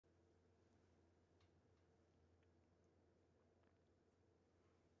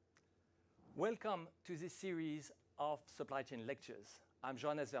Welcome to this series of supply chain lectures. I'm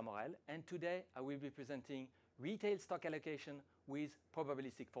Johannes Vermorel, and today I will be presenting retail stock allocation with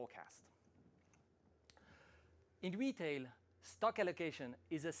probabilistic forecast. In retail, stock allocation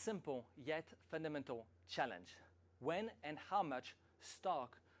is a simple yet fundamental challenge. When and how much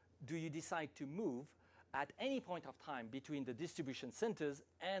stock do you decide to move at any point of time between the distribution centers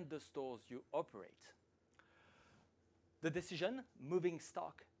and the stores you operate? The decision, moving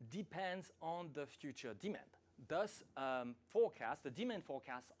stock, depends on the future demand. Thus, the demand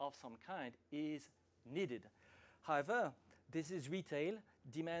forecast of some kind is needed. However, this is retail.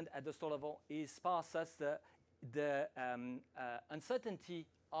 Demand at the store level is sparse, thus the uncertainty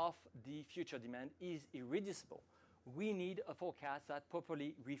of the future demand is irreducible. We need a forecast that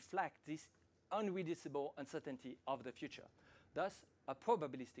properly reflects this unreducible uncertainty of the future. Thus, a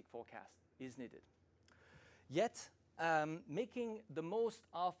probabilistic forecast is needed. Yet, making the most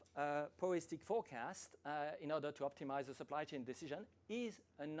of a probabilistic forecast in order to optimize the supply chain decision is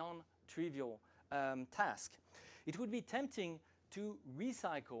a non-trivial task. It would be tempting to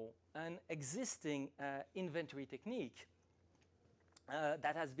recycle an existing inventory technique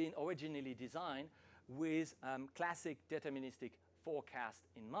that has been originally designed with classic deterministic forecast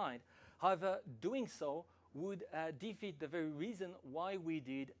in mind. However, doing so would defeat the very reason why we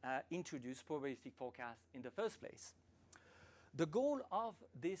did introduce probabilistic forecast in the first place. The goal of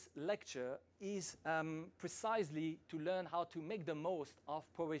this lecture is precisely to learn how to make the most of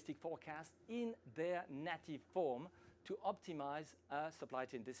probabilistic forecasts in their native form to optimize a supply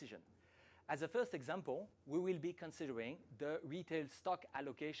chain decision. As a first example, we will be considering the retail stock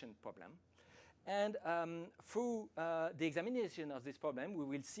allocation problem. And through the examination of this problem, we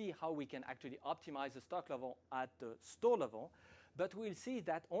will see how we can actually optimize the stock level at the store level. But we'll see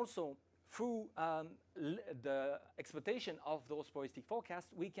that also through the exploitation of those probabilistic forecasts,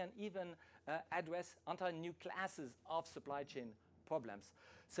 we can even address entirely new classes of supply chain problems,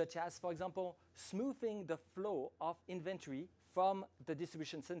 such as, for example, smoothing the flow of inventory from the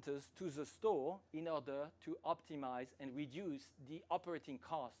distribution centers to the store in order to optimize and reduce the operating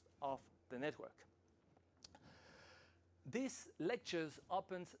cost of the network. This lecture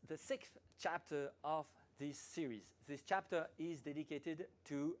opens the 6th chapter of this series. This chapter is dedicated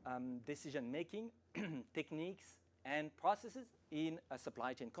to decision-making techniques and processes in a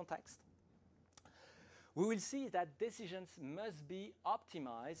supply chain context. We will see that decisions must be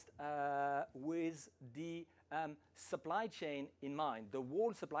optimized with the supply chain in mind, the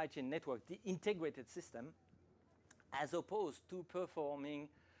whole supply chain network, the integrated system, as opposed to performing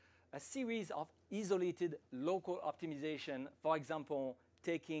a series of isolated local optimization, for example,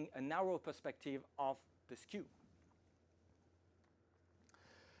 taking a narrow perspective of the SKU.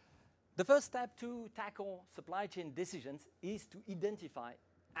 The first step to tackle supply chain decisions is to identify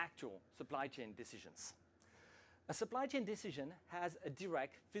actual supply chain decisions. A supply chain decision has a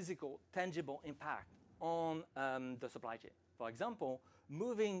direct, physical, tangible impact on the supply chain. For example,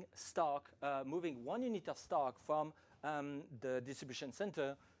 moving 1 unit of stock from the distribution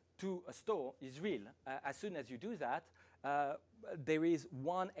center to a store is real. As soon as you do that, there is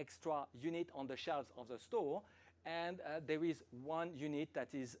 1 extra unit on the shelves of the store, and there is 1 unit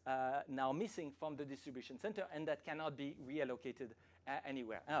that is now missing from the distribution center and that cannot be reallocated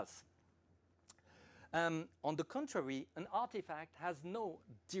anywhere else. On the contrary, an artifact has no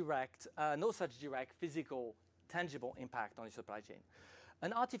such direct physical, tangible impact on the supply chain.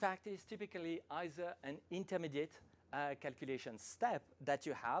 An artifact is typically either an intermediate calculation step that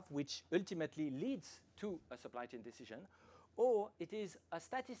you have, which ultimately leads to a supply chain decision, or it is a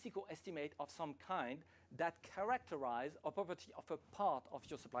statistical estimate of some kind that characterizes a property of a part of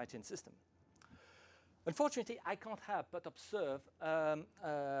your supply chain system. Unfortunately, I can't help but observe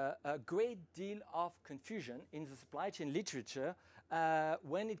a great deal of confusion in the supply chain literature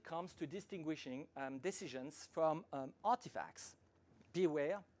when it comes to distinguishing decisions from artifacts.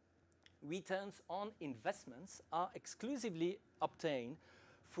 Beware, returns on investments are exclusively obtained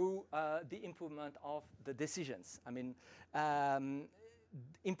through the improvement of the decisions.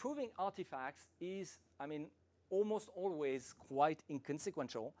 Improving artifacts is, almost always quite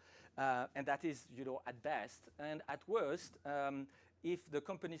inconsequential, and that is, at best. And at worst, if the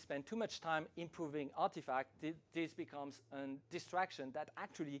company spends too much time improving artifacts, this becomes a distraction that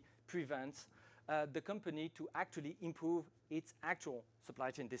actually prevents the company to actually improve its actual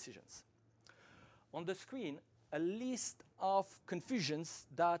supply chain decisions. On the screen, a list of confusions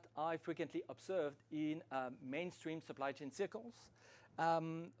that I frequently observed in mainstream supply chain circles.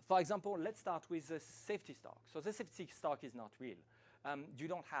 For example, let's start with the safety stock. So the safety stock is not real. You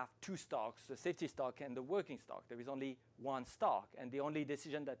don't have 2 stocks, the safety stock and the working stock. There is only 1 stock, and the only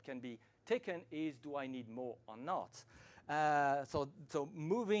decision that can be taken is, do I need more or not? So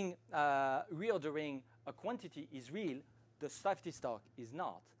moving, reordering a quantity is real, the safety stock is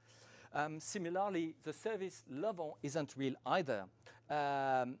not. Similarly, the service level isn't real either.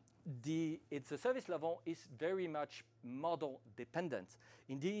 The service level is very much model dependent.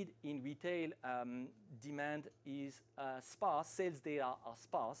 Indeed, in retail, demand is sparse, sales data are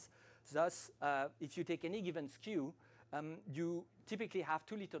sparse. Thus, if you take any given SKU, you typically have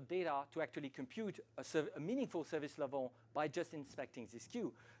too little data to actually compute a meaningful service level by just inspecting the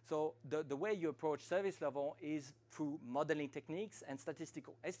SKU. So the way you approach service level is through modeling techniques and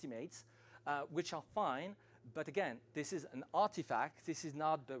statistical estimates, which are fine. But again, this is an artifact. This is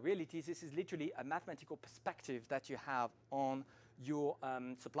not the reality. This is literally a mathematical perspective that you have on your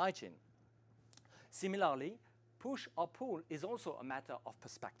supply chain. Similarly, push or pull is also a matter of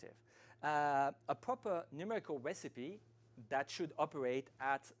perspective. A proper numerical recipe that should operate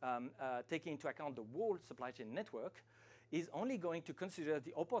at taking into account the whole supply chain network is only going to consider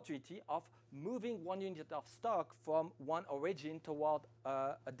the opportunity of moving one unit of stock from one origin toward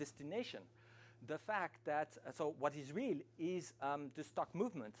a destination. The fact that, so what is real is the stock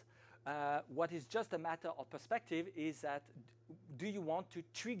movement. What is just a matter of perspective is that do you want to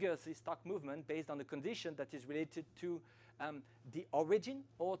trigger this stock movement based on the condition that is related to the origin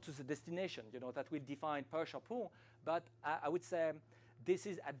or to the destination? You know, that will define push or pull. But I would say this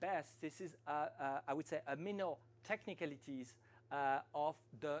is at best, this is, I would say, a minor technicalities of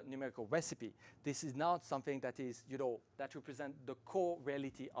the numerical recipe. This is not something that is, you know, that represent the core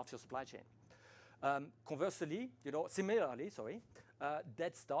reality of your supply chain. Conversely, you know, similarly,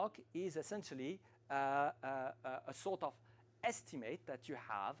 dead stock is essentially a sort of estimate that you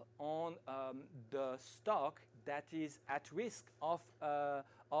have on the stock that is at risk of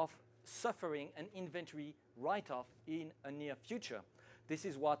suffering an inventory write-off in a near future. This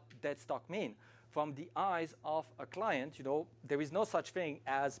is what dead stock means. From the eyes of a client, you know, there is no such thing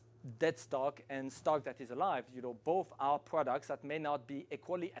as dead stock and stock that is alive. You know, both are products that may not be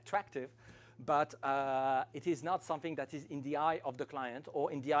equally attractive, but it is not something that is in the eye of the client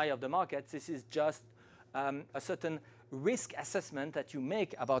or in the eye of the market. This is just a certain risk assessment that you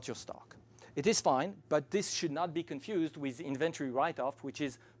make about your stock. It is fine, but this should not be confused with the inventory write-off, which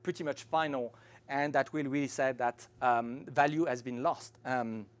is pretty much final, and that will really say that value has been lost.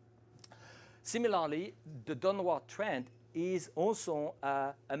 Similarly, the downward trend is also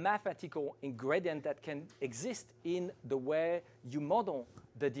a mathematical ingredient that can exist in the way you model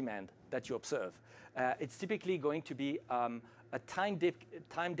the demand that you observe. It's typically going to be a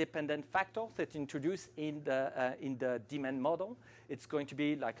time-dependent factor that's introduced in the demand model. It's going to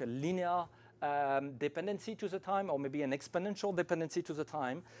be like a linear dependency to the time, or maybe an exponential dependency to the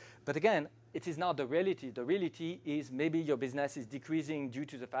time. But again, it is not the reality. The reality is maybe your business is decreasing due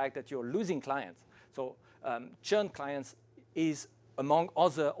to the fact that you're losing clients. So churn clients is, among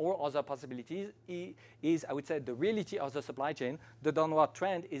all other possibilities, is, I would say, the reality of the supply chain. The downward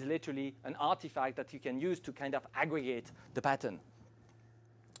trend is literally an artifact that you can use to kind of aggregate the pattern.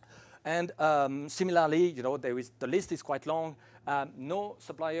 And similarly, you know, the list is quite long. No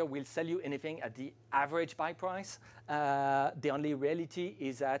supplier will sell you anything at the average buy price. The only reality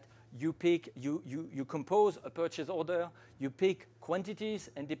is that you compose a purchase order, you pick quantities,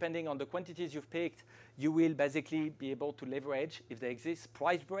 and depending on the quantities you've picked, you will basically be able to leverage, if there exist,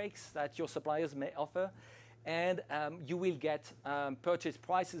 price breaks that your suppliers may offer. And you will get purchase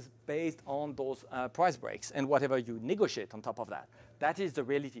prices based on those price breaks and whatever you negotiate on top of that. That is the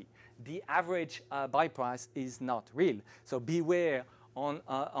reality. The average buy price is not real. So beware on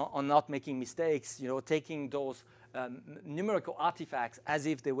not making mistakes, you know, taking those numerical artifacts as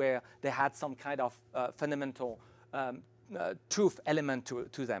if they had some kind of fundamental truth element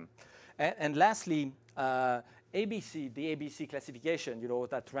to them. And lastly, ABC, the ABC classification, you know,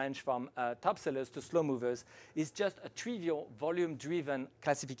 that range from top sellers to slow movers, is just a trivial volume-driven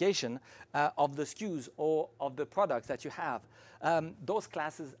classification of the SKUs or of the products that you have. Those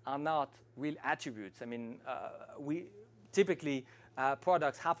classes are not real attributes. I mean, we typically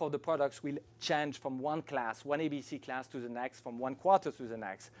products, half of the products will change from one class, one ABC class to the next, from one quarter to the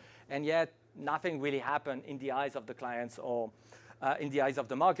next, and yet nothing really happened in the eyes of the clients or in the eyes of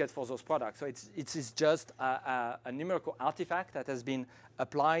the market for those products. So it is just a numerical artifact that has been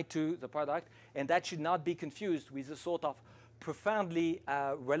applied to the product, and that should not be confused with a sort of profoundly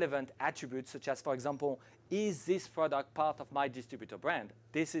relevant attributes, such as, for example, is this product part of my distributor brand?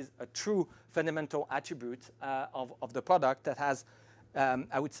 This is a true fundamental attribute of the product that has,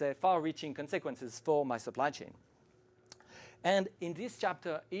 I would say, far-reaching consequences for my supply chain. And in this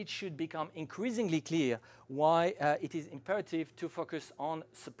chapter, it should become increasingly clear why it is imperative to focus on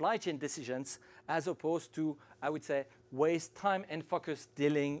supply chain decisions as opposed to, I would say, waste time and focus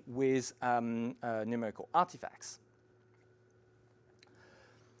dealing with numerical artifacts.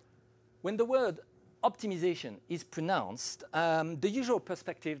 When the word optimization is pronounced, the usual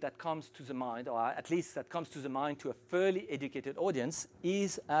perspective that comes to the mind, or at least that comes to the mind to a fairly educated audience,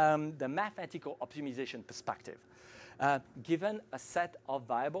 is the mathematical optimization perspective. Given a set of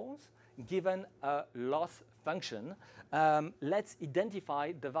variables, given a loss function, let's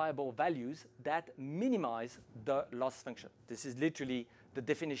identify the variable values that minimize the loss function. This is literally the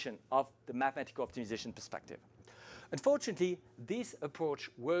definition of the mathematical optimization perspective. Unfortunately, this approach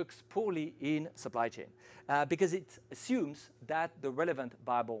works poorly in supply chain because it assumes that the relevant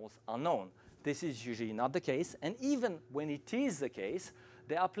variables are known. This is usually not the case, and even when it is the case,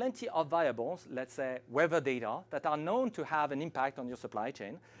 there are plenty of variables, let's say weather data, that are known to have an impact on your supply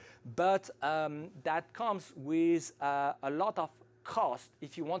chain, but that comes with a lot of cost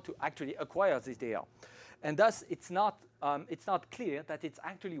if you want to actually acquire this data. And thus, it's not clear that it's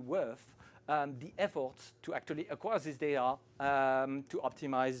actually worth the efforts to actually acquire this data to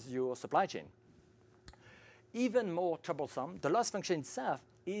optimize your supply chain. Even more troublesome, the loss function itself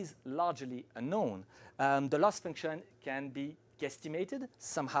is largely unknown. The loss function can be guesstimated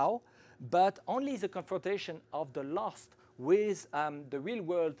somehow, but only the confrontation of the loss with the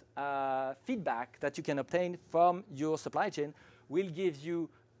real-world feedback that you can obtain from your supply chain will give you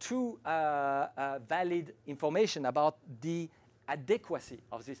true valid information about the adequacy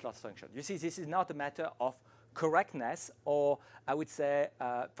of this loss function. You see, this is not a matter of correctness, or I would say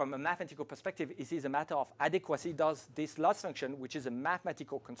from a mathematical perspective, it is a matter of adequacy. Does this loss function, which is a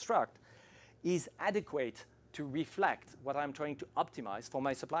mathematical construct, is adequate to reflect what I'm trying to optimize for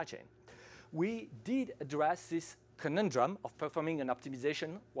my supply chain? We did address this conundrum of performing an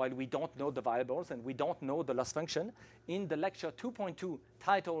optimization while we don't know the variables and we don't know the loss function in the lecture 2.2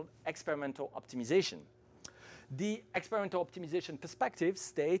 titled Experimental Optimization. The experimental optimization perspective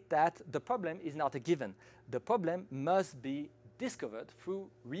states that the problem is not a given. The problem must be discovered through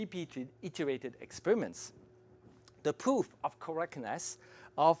repeated, iterated experiments. The proof of correctness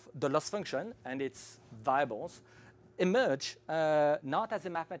of the loss function and its variables emerge not as a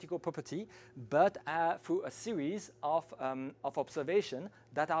mathematical property, but through a series of observations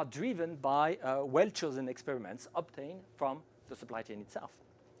that are driven by well-chosen experiments obtained from the supply chain itself.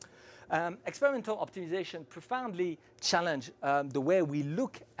 Experimental optimization profoundly challenges the way we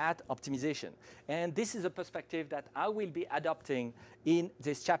look at optimization. And this is a perspective that I will be adopting in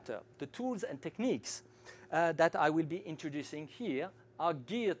this chapter. The tools and techniques that I will be introducing here are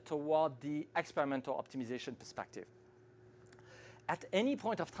geared toward the experimental optimization perspective. At any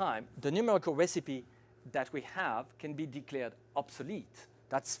point of time, the numerical recipe that we have can be declared obsolete.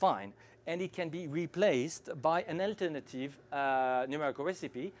 That's fine. And it can be replaced by an alternative numerical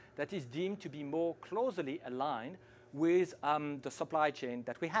recipe that is deemed to be more closely aligned with the supply chain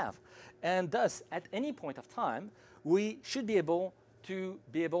that we have. And thus, at any point of time, we should be able to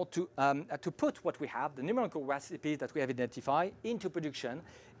put what we have, the numerical recipe that we have identified, into production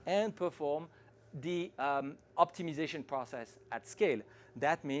and perform the optimization process at scale.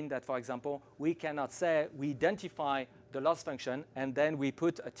 That means that, for example, we cannot say we identify the loss function and then we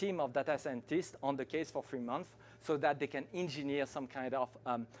put a team of data scientists on the case for 3 months so that they can engineer some kind of,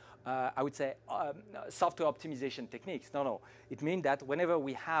 I would say, software optimization techniques. No. It means that whenever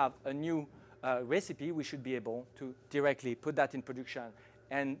we have a new recipe, we should be able to directly put that in production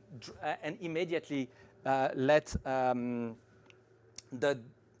and immediately let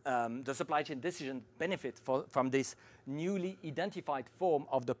the supply chain decision benefit from this newly identified form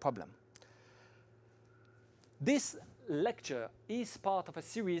of the problem. This lecture is part of a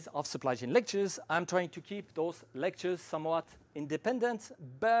series of supply chain lectures. I'm trying to keep those lectures somewhat independent,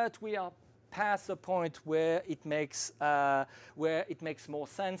 but we are past the point where it makes more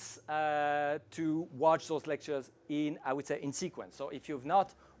sense to watch those lectures in, I would say, in sequence. So if you've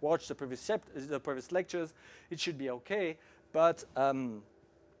not watched the previous lectures, it should be okay. But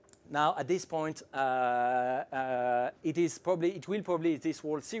now at this point, this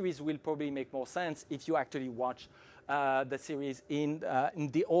whole series will probably make more sense if you actually watch the series in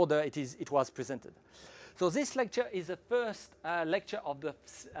the order it was presented. So this lecture is the first lecture of the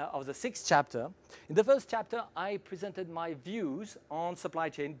 6th chapter. In the first chapter, I presented my views on supply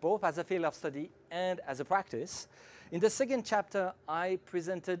chain, both as a field of study and as a practice. In the second chapter, I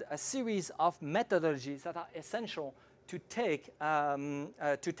presented a series of methodologies that are essential to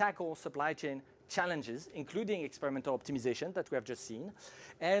tackle supply chain challenges, including experimental optimization that we have just seen.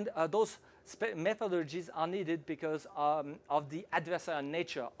 And those methodologies are needed because of the adversarial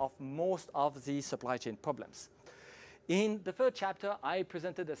nature of most of the supply chain problems. In the third chapter, I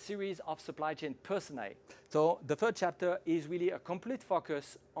presented a series of supply chain personae. So the third chapter is really a complete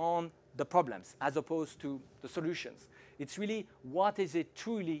focus on the problems as opposed to the solutions. It's really what is it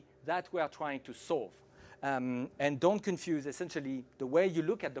truly that we are trying to solve. And don't confuse essentially the way you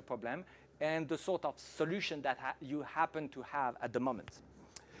look at the problem and the sort of solution that you happen to have at the moment.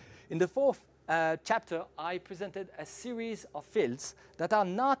 In the fourth chapter, I presented a series of fields that are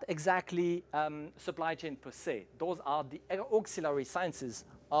not exactly supply chain per se. Those are the auxiliary sciences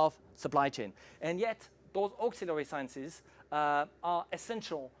of supply chain. And yet, those auxiliary sciences are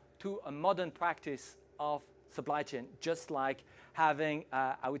essential to a modern practice of supply chain, just like having,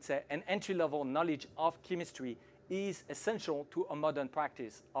 I would say, an entry-level knowledge of chemistry is essential to a modern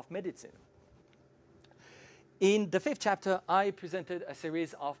practice of medicine. In the fifth chapter, I presented a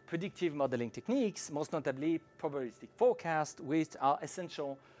series of predictive modeling techniques, most notably probabilistic forecasts, which are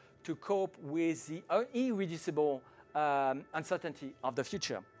essential to cope with the irreducible uncertainty of the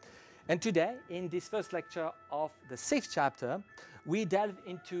future. And today, in this first lecture of the sixth chapter, we delve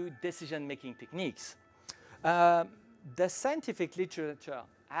into decision-making techniques. The scientific literature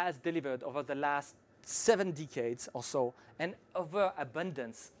has delivered over the last 7 decades or so an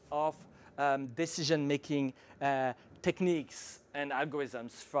overabundance of decision-making techniques and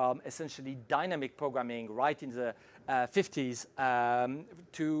algorithms, from essentially dynamic programming right in the 50s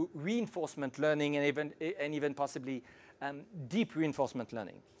to reinforcement learning and even possibly deep reinforcement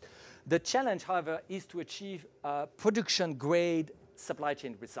learning. The challenge, however, is to achieve production-grade supply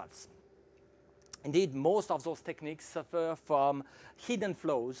chain results. Indeed, most of those techniques suffer from hidden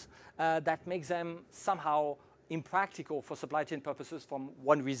flaws that make them somehow impractical for supply chain purposes from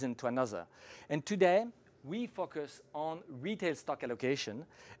one reason to another. And today, we focus on retail stock allocation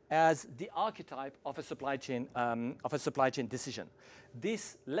as the archetype of a supply chain decision.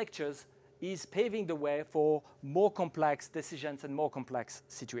 This lectures is paving the way for more complex decisions and more complex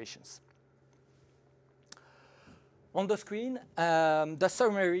situations. On the screen, the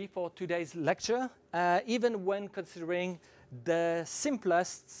summary for today's lecture, even when considering the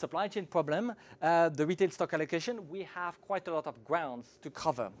simplest supply chain problem, the retail stock allocation, we have quite a lot of grounds to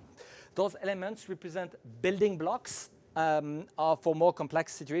cover. Those elements represent building blocks for more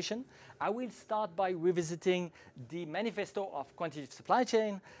complex situation. I will start by revisiting the manifesto of quantitative supply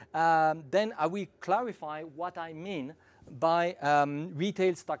chain. Then I will clarify what I mean by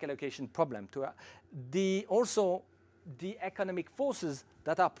retail stock allocation problem. Also, the economic forces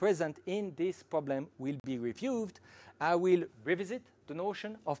that are present in this problem will be reviewed. I will revisit the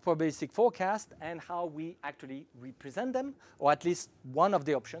notion of probabilistic forecast and how we actually represent them, or at least one of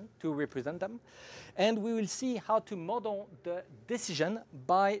the options to represent them. And we will see how to model the decision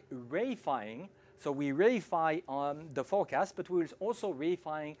by reifying. So we reify the forecast, but we will also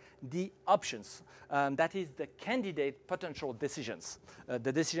reifying the options. That is the candidate potential decisions.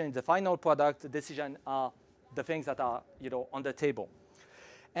 The decision is the final product. The decision are the things that are, on the table.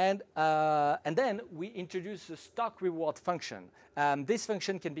 And then we introduce the stock reward function. This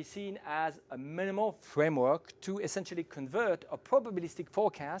function can be seen as a minimal framework to essentially convert a probabilistic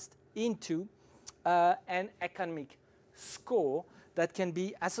forecast into an economic score that can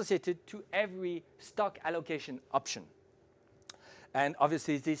be associated to every stock allocation option. And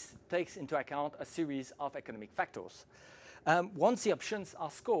obviously, this takes into account a series of economic factors. Once the options are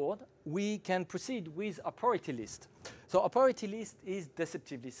scored, we can proceed with a priority list. So a priority list is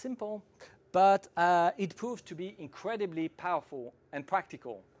deceptively simple, but it proves to be incredibly powerful and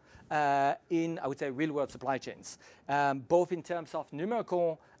practical in, I would say, real-world supply chains, both in terms of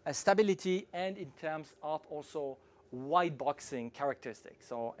numerical stability and in terms of also white boxing characteristics.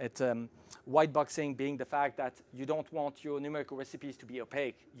 So it's white boxing being the fact that you don't want your numerical recipes to be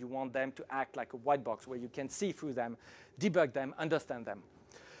opaque. You want them to act like a white box where you can see through them, debug them, understand them.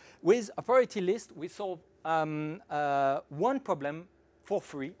 With a priority list, we solve one problem for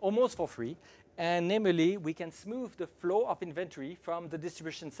free, almost for free, and namely, we can smooth the flow of inventory from the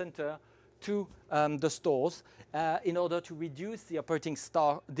distribution center to the stores in order to reduce the operating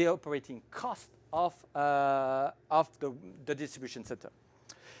cost of the distribution center.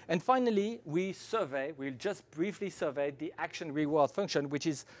 And finally, we'll just briefly survey the action reward function,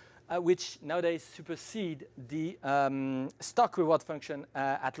 which nowadays supersede the stock reward function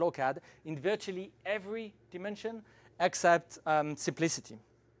at Lokad in virtually every dimension except simplicity.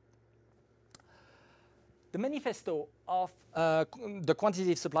 The manifesto of the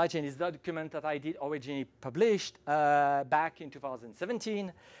quantitative supply chain is the document that I did originally published back in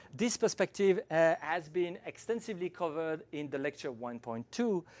 2017. This perspective has been extensively covered in the lecture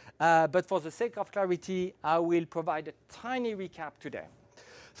 1.2, but for the sake of clarity, I will provide a tiny recap today.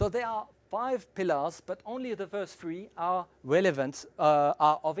 So there are 5 pillars, but only the first 3 are relevant,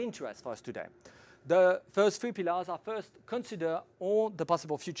 are of interest for us today. The first 3 pillars are first, consider all the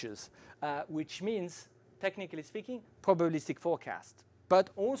possible futures, which means, technically speaking, probabilistic forecast,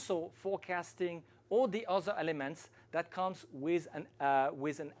 but also forecasting all the other elements that comes with an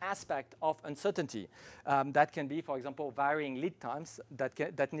aspect of uncertainty. That can be, for example, varying lead times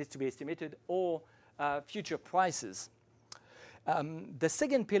that needs to be estimated, or future prices. The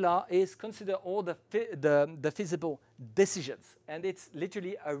second pillar is consider all the feasible decisions, and it's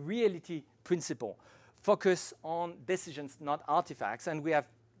literally a reality principle. Focus on decisions, not artifacts, and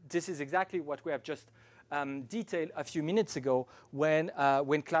this is exactly what we have just detailed a few minutes ago when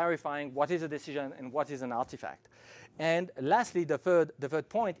clarifying what is a decision and what is an artifact. And lastly, the third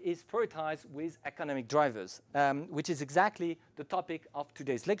point is prioritize with economic drivers, which is exactly the topic of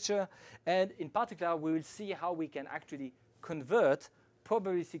today's lecture. And in particular, we will see how we can actually convert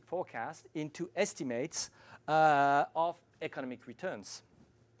probabilistic forecast into estimates of economic returns.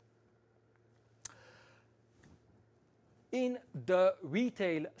 In the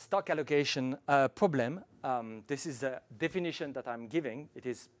retail stock allocation problem, this is the definition that I'm giving. It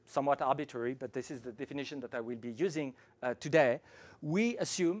is somewhat arbitrary, but this is the definition that I will be using today. We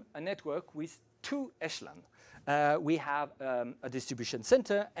assume a network with 2 echelons. We have a distribution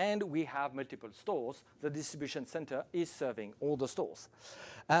center and we have multiple stores. The distribution center is serving all the stores.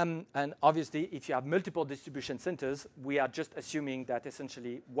 And obviously, if you have multiple distribution centers, we are just assuming that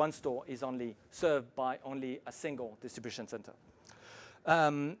essentially one store is only served by only a single distribution center.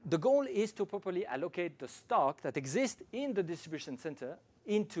 The goal is to properly allocate the stock that exists in the distribution center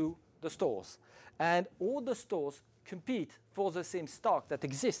into the stores. And all the stores compete for the same stock that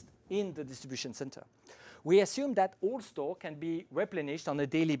exists in the distribution center. We assume that all stores can be replenished on a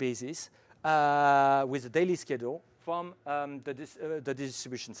daily basis with a daily schedule from the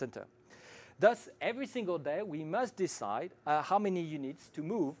distribution center. Thus, every single day, we must decide how many units to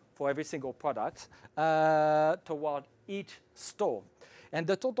move for every single product toward each store. And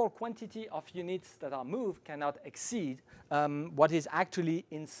the total quantity of units that are moved cannot exceed what is actually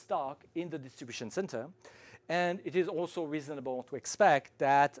in stock in the distribution center. And it is also reasonable to expect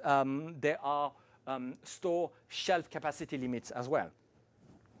that there are store shelf capacity limits as well.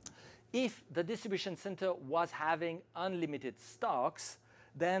 If the distribution center was having unlimited stocks,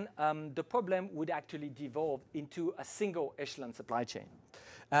 then the problem would actually devolve into a single echelon supply chain.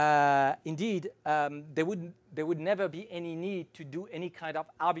 Indeed, there would never be any need to do any kind of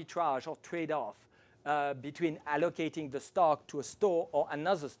arbitrage or trade-off between allocating the stock to a store or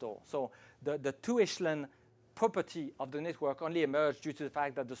another store. So the 2 echelon property of the network only emerged due to the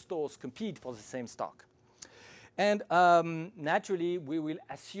fact that the stores compete for the same stock. And naturally, we will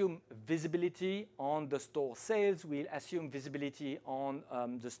assume visibility on the store sales. We'll assume visibility on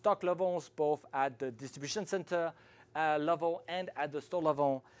the stock levels, both at the distribution center level and at the store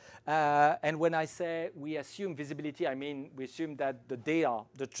level. And when I say we assume visibility, I mean we assume that the data,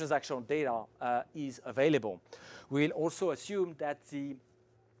 the transactional data, is available. We'll also assume that the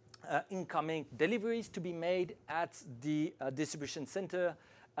incoming deliveries to be made at the distribution center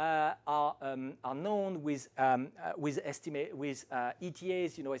are known with ETAs,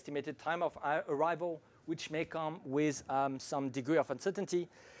 estimated time of arrival, which may come with some degree of uncertainty.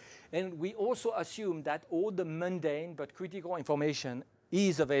 And we also assume that all the mundane but critical information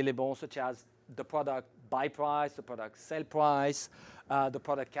is available, such as the product buy price, the product sell price, the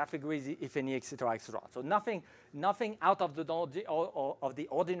product categories, if any, etc., etc. So nothing out of the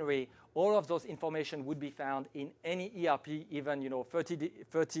ordinary. All of those information would be found in any ERP, even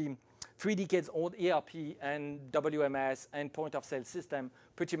 3 decades old ERP and WMS and point of sale system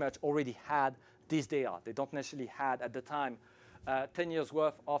pretty much already had this data. They don't necessarily had at the time 10 years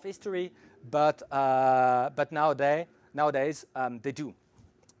worth of history, but nowadays they do.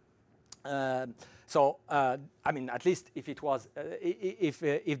 So I mean, at least if it was, if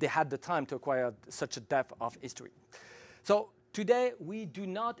they had the time to acquire such a depth of history. So today we do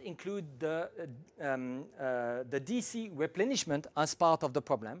not include the DC replenishment as part of the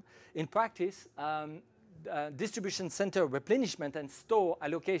problem. In practice, distribution center replenishment and store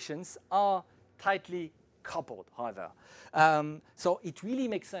allocations are tightly coupled, however. So it really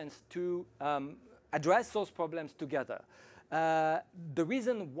makes sense to address those problems together. The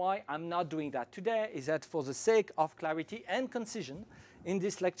reason why I'm not doing that today is that for the sake of clarity and concision, in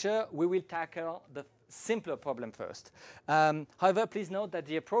this lecture, we will tackle the simpler problem first. However, please note that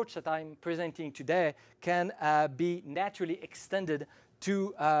the approach that I'm presenting today can be naturally extended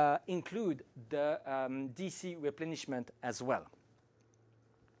to include the DC replenishment as well.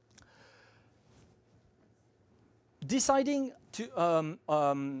 Deciding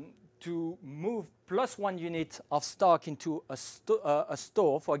to move +1 unit of stock into a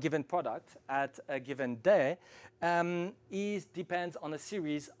store for a given product at a given day depends on a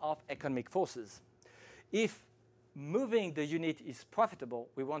series of economic forces. If moving the unit is profitable,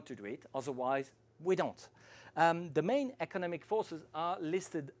 we want to do it, otherwise we don't. The main economic forces are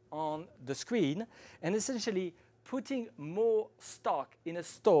listed on the screen, and essentially putting more stock in a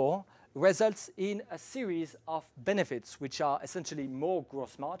store results in a series of benefits, which are essentially more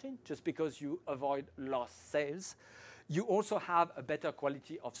gross margin, just because you avoid lost sales. You also have a better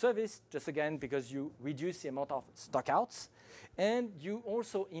quality of service, just again because you reduce the amount of stockouts, and you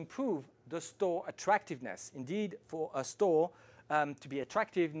also improve the store attractiveness. Indeed, for a store to be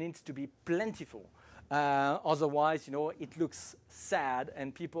attractive needs to be plentiful. Otherwise, it looks sad,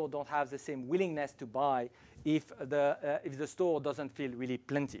 and people don't have the same willingness to buy if the store doesn't feel really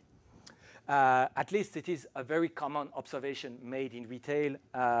plenty. At least it is a very common observation made in retail.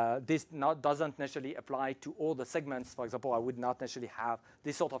 This doesn't necessarily apply to all the segments. For example, I would not necessarily have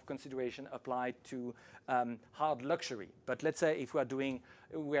this sort of consideration applied to hard luxury. But let's say if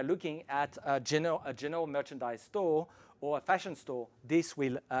we are looking at a general merchandise store or a fashion store, this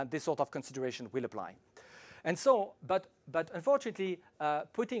sort of consideration will apply. And so, but unfortunately,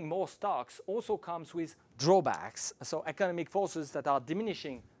 putting more stocks also comes with drawbacks. So economic forces that are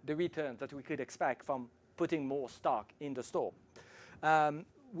diminishing the return that we could expect from putting more stock in the store.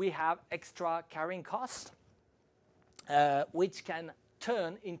 We have extra carrying costs, which can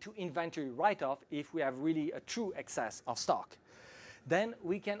turn into inventory write-off if we have really a true excess of stock. Then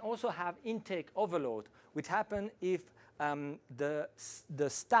we can also have intake overload, which happens if the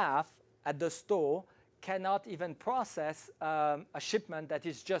staff at the store cannot even process a shipment that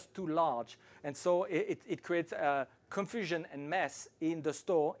is just too large. And so it creates confusion and mess in the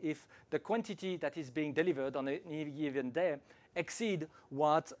store if the quantity that is being delivered on any given day exceed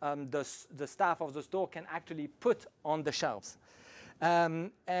what the staff of the store can actually put on the shelves.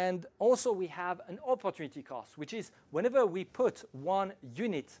 And also we have an opportunity cost, which is whenever we put one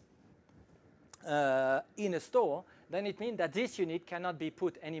unit in a store, then it means that this unit cannot be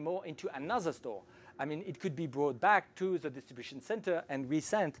put anymore into another store. I mean, it could be brought back to the distribution center and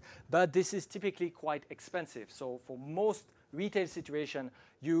resent, but this is typically quite expensive. So for most retail situation,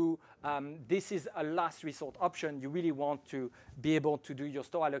 this is a last resort option. You really want to be able to do your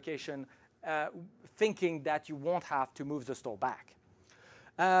store allocation thinking that you won't have to move the store back.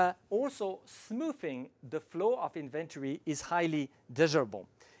 Also, smoothing the flow of inventory is highly desirable.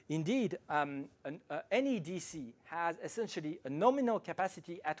 Indeed, any DC has essentially a nominal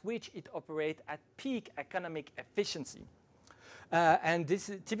capacity at which it operates at peak economic efficiency. And this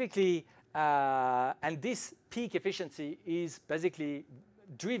is typically, and this peak efficiency is basically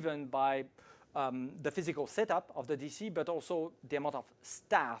driven by the physical setup of the DC, but also the amount of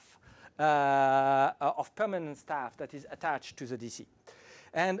staff, of permanent staff that is attached to the DC.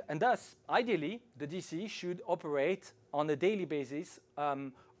 And thus, ideally, the DC should operate on a daily basis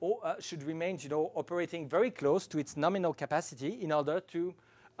or should remain, operating very close to its nominal capacity in order to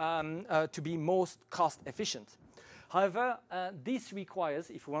be most cost efficient. However, this requires,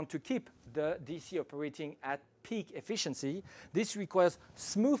 if we want to keep the DC operating at peak efficiency, this requires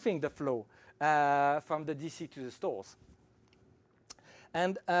smoothing the flow from the DC to the stores.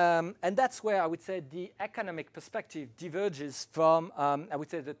 And that's where I would say the economic perspective diverges from, I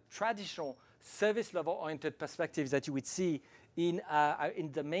would say, the traditional service level oriented perspectives that you would see in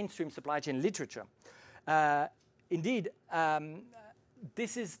the mainstream supply chain literature. Indeed,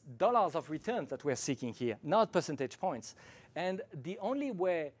 this is dollars of returns that we're seeking here, not percentage points. And the only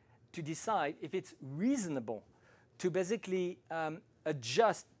way to decide if it's reasonable to basically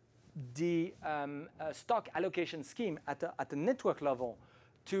adjust the stock allocation scheme at a network level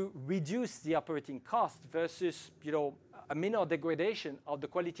to reduce the operating cost versus, a minor degradation of the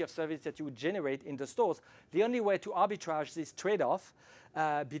quality of service that you would generate in the stores. The only way to arbitrage this trade-off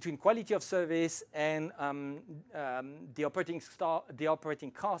between quality of service and the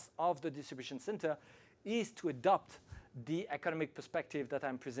operating cost of the distribution center is to adopt the economic perspective that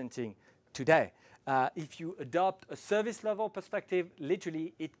I'm presenting today. If you adopt a service level perspective,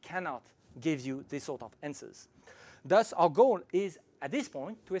 literally it cannot give you this sort of answers. Thus, our goal is at this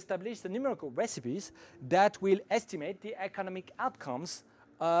point to establish the numerical recipes that will estimate the economic outcomes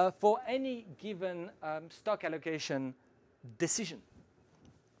for any given stock allocation decision.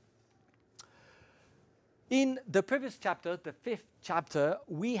 In the previous chapter, the 5th chapter,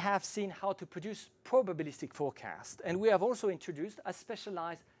 we have seen how to produce probabilistic forecast. And we have also introduced a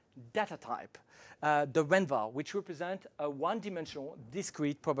specialized data type, the RENVAR, which represent a one-dimensional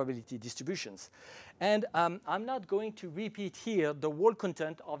discrete probability distributions. And I'm not going to repeat here the whole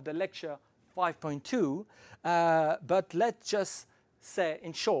content of the lecture 5.2, but let's just say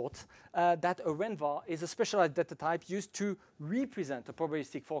in short that a RENVAR is a specialized data type used to represent a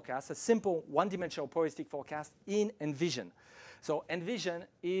probabilistic forecast, a simple one-dimensional probabilistic forecast in Envision. So Envision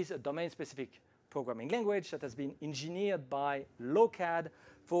is a domain-specific programming language that has been engineered by Lokad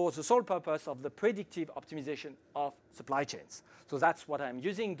for the sole purpose of the predictive optimization of supply chains. So that's what I'm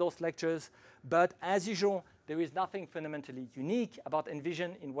using those lectures. But as usual, there is nothing fundamentally unique about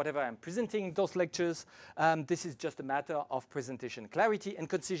Envision in whatever I'm presenting in those lectures. This is just a matter of presentation clarity and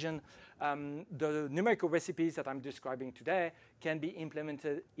concision. The numerical recipes that I'm describing today can be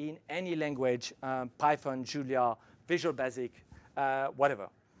implemented in any language, Python, Julia, Visual Basic, whatever.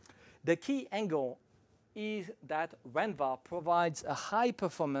 The key angle is that RENVAR provides a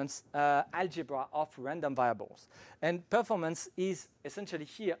high-performance algebra of random variables. And performance is essentially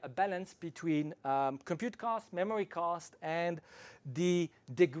here a balance between compute cost, memory cost, and the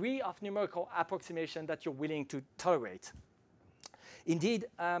degree of numerical approximation that you're willing to tolerate. Indeed,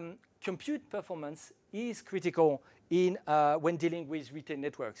 compute performance is critical in when dealing with retail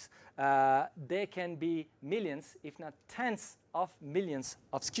networks. There can be millions, if not tens of millions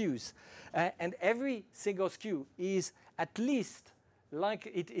of SKUs. And every single SKU is at least,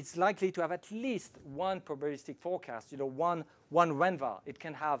 it's likely to have at least one probabilistic forecast, one RENVAR. It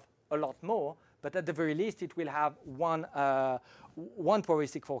can have a lot more, but at the very least, it will have one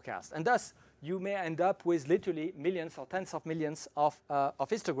probabilistic forecast. And thus, you may end up with literally millions or tens of millions of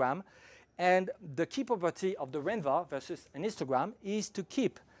histogram. And the key property of the RENVAR versus an histogram is to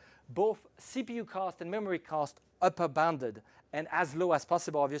keep both CPU cost and memory cost upper bounded and as low as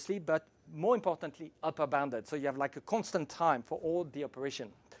possible, obviously, but more importantly, upper bounded. So you have like a constant time for all the operation.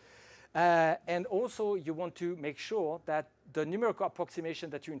 And also, you want to make sure that the numerical approximation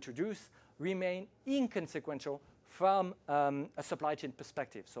that you introduce remain inconsequential from a supply chain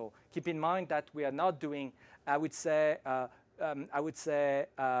perspective. So keep in mind that we are not doing, I would say,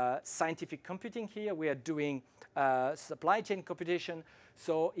 scientific computing here. We are doing supply chain computation.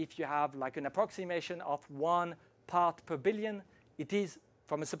 So if you have like an approximation of 1 part per billion, it is,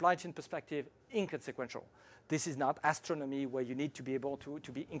 from a supply chain perspective, inconsequential. This is not astronomy where you need to be able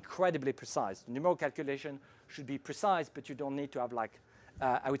to be incredibly precise. The numerical calculation should be precise, but you don't need to have like,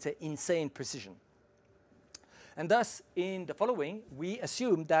 I would say, insane precision. And thus, in the following, we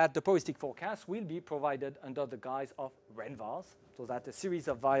assume that the probabilistic forecast will be provided under the guise of RENVARs, so that a series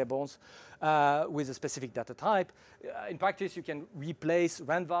of variables with a specific data type. In practice, you can replace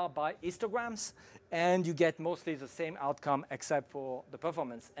RENVAR by histograms, and you get mostly the same outcome except for the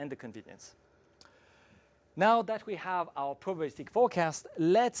performance and the convenience. Now that we have our probabilistic forecast,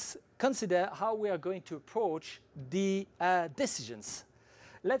 let's consider how we are going to approach the decisions.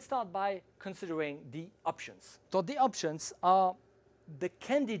 Let's start by considering the options. So the options are the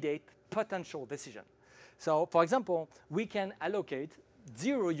candidate potential decision. So for example, we can allocate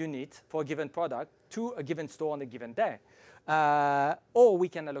 0 units for a given product to a given store on a given day. Or we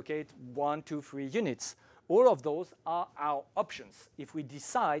can allocate 1, 2, 3 units. All of those are our options. If we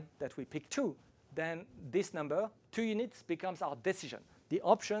decide that we pick 2, then this number, 2 units, becomes our decision. The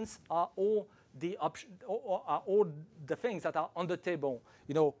options are all the things that are on the table,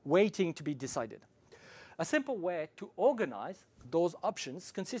 waiting to be decided. A simple way to organize those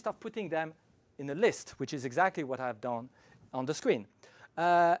options consists of putting them in a list, which is exactly what I've done on the screen.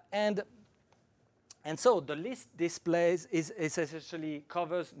 And so the list displays is essentially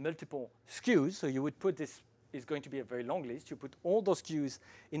covers multiple SKUs. So you would put this is going to be a very long list. You put all those SKUs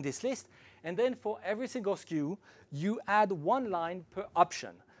in this list. And then for every single SKU, you add 1 line per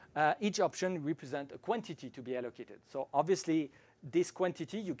option. Each option represents a quantity to be allocated. So obviously, this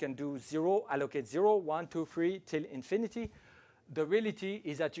quantity, you can do 0, allocate 0, 1, 2, 3, till infinity. The reality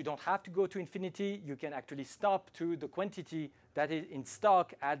is that you don't have to go to infinity. You can actually stop to the quantity that is in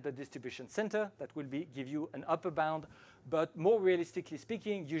stock at the distribution center. That will give you an upper bound. But more realistically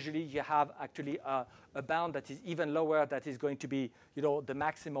speaking, usually you have actually a bound that is even lower, that is going to be the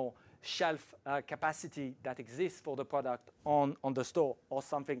maximal shelf capacity that exists for the product on the store, or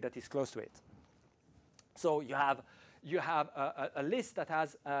something that is close to it. So you have a list that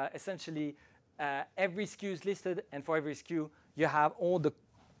has essentially every SKU is listed, and for every SKU you have all the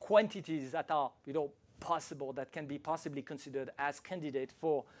quantities that are possible, that can be possibly considered as candidate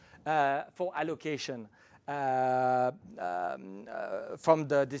for allocation from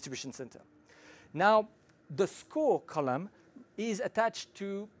the distribution center. Now, the score column is attached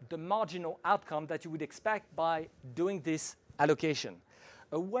to the marginal outcome that you would expect by doing this allocation.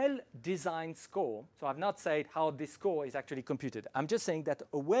 A well-designed score, so I've not said how this score is actually computed. I'm just saying that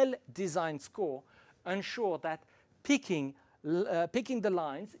a well-designed score ensures that picking the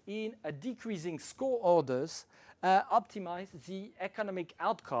lines in a decreasing score orders optimize the economic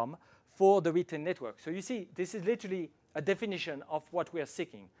outcome for the retail network. So you see, this is literally a definition of what we are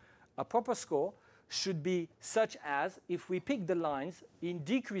seeking. A proper score should be such as if we pick the lines in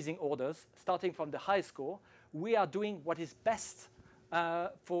decreasing orders, starting from the high score, we are doing what is best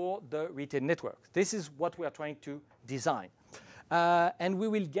for the retail network. This is what we are trying to design. And we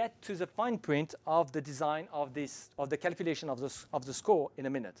will get to the fine print of the design of the calculation of the score in a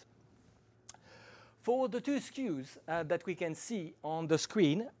minute. For the two skews that we can see on the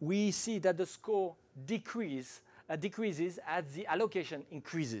screen, we see that the score decreases as the allocation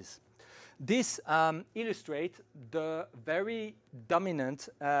increases. This illustrates the very dominant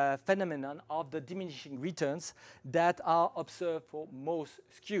phenomenon of the diminishing returns that are observed for most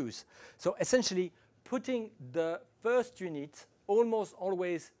skews. So essentially, putting the first unit almost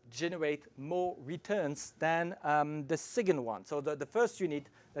always generate more returns than the second one. So the first unit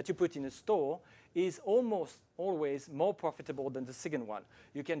that you put in a store is almost always more profitable than the second one.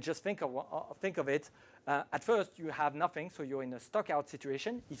 You can just think of it. At first, you have nothing, so you're in a stock out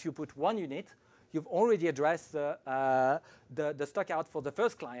situation. If you put one unit, you've already addressed the stock out for the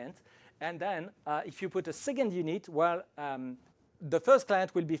first client. And then if you put a second unit, well, the first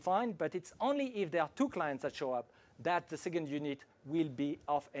client will be fine, but it's only if there are two clients that show up that the second unit will be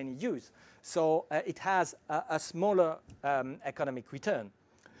of any use. So it has a smaller economic return.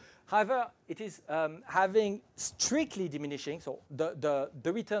 However, it is having strictly diminishing, so the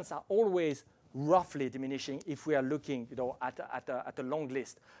returns are always roughly diminishing if we are looking at a long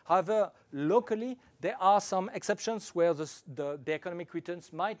list. However, locally, there are some exceptions where the economic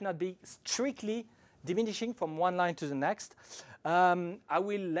returns might not be strictly diminishing from one line to the next. I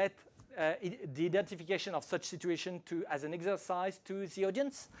will let the identification of such situation as an exercise to the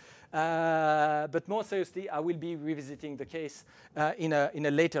audience. But more seriously, I will be revisiting the case in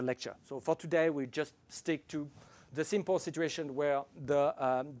a later lecture. So for today, we just stick to the simple situation where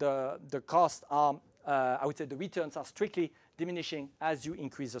the costs are, I would say the returns are strictly diminishing as you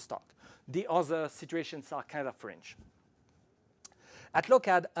increase the stock. The other situations are kind of fringe. At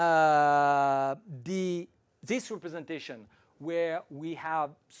Lokad, this representation where we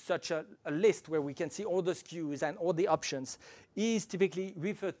have such a list where we can see all the skews and all the options is typically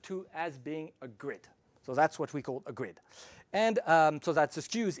referred to as being a grid. So that's what we call a grid. And so that's the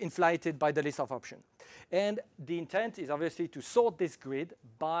skews inflated by the list of options. And the intent is obviously to sort this grid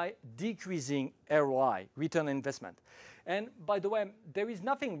by decreasing ROI, return on investment. And by the way, there is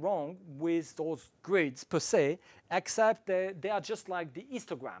nothing wrong with those grids per se, except they are just like the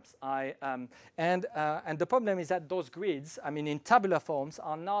histograms. And the problem is that those grids, I mean, in tabular forms,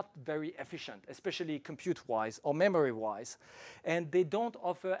 are not very efficient, especially compute-wise or memory-wise. And they don't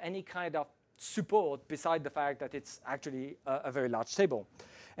offer any kind of support beside the fact that it's actually a very large table.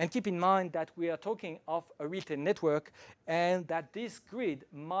 And keep in mind that we are talking of a retail network and that this grid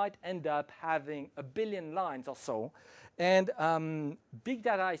might end up having 1 billion lines or so. And big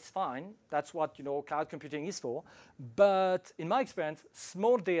data is fine. That's what cloud computing is for. But in my experience,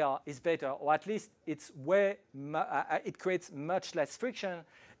 small data is better, or at least it's it creates much less friction,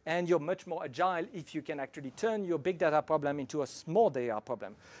 and you're much more agile if you can actually turn your big data problem into a small data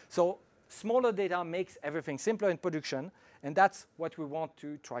problem. So smaller data makes everything simpler in production, and that's what we want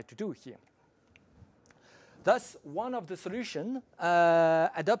to try to do here. Thus, one of the solutions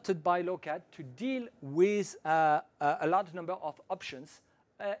adopted by Lokad to deal with a large number of options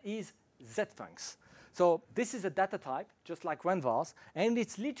is Z-funcs. So this is a data type, just like renvars, and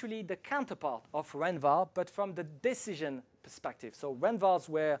it's literally the counterpart of renvar, but from the decision perspective. So renvars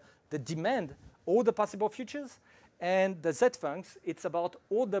were the demand all the possible futures, and the Z-funcs, it's about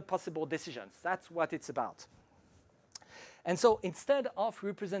all the possible decisions. That's what it's about. And so instead of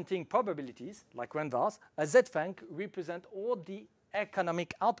representing probabilities, like renvars, a Z-func represents all the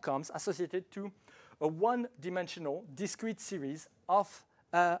economic outcomes associated to a one-dimensional discrete series of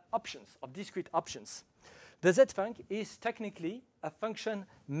options, of discrete options. The Z-func is technically a function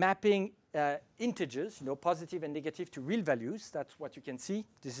mapping integers, positive and negative, to real values. That's what you can see.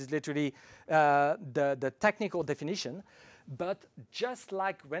 This is literally the technical definition. But just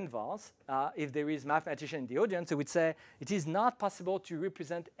like renvars, if there is a mathematician in the audience, they would say it is not possible to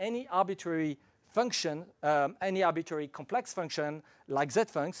represent any arbitrary function, any arbitrary complex function like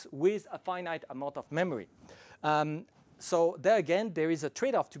Z-funcs with a finite amount of memory. So there again, there is a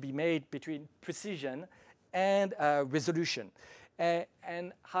trade-off to be made between precision and resolution.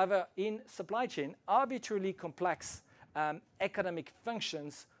 And however, in supply chain, arbitrarily complex economic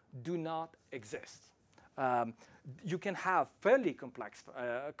functions do not exist. You can have fairly complex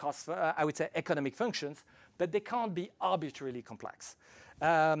I would say, economic functions, but they can't be arbitrarily complex.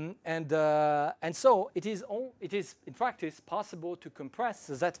 And so it is in practice possible to compress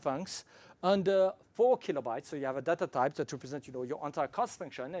the z-funcs under 4 kilobytes. So you have a data type that represents your entire cost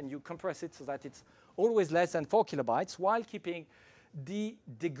function, and you compress it so that it's always less than 4 kilobytes, while keeping the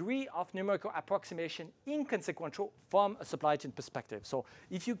degree of numerical approximation inconsequential from a supply chain perspective. So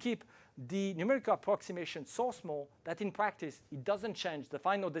if you keep the numerical approximation so small that in practice it doesn't change the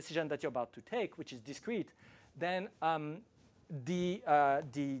final decision that you're about to take, which is discrete, then the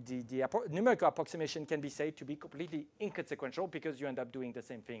numerical approximation can be said to be completely inconsequential because you end up doing the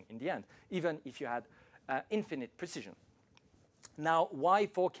same thing in the end, even if you had infinite precision. Now, why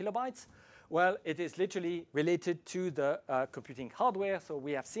 4 kilobytes? Well, it is literally related to the computing hardware. So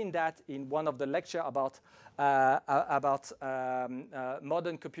we have seen that in one of the lectures about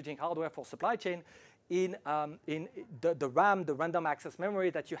modern computing hardware for supply chain. In the RAM, the random access memory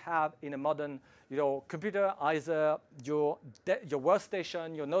that you have in a modern computer, either your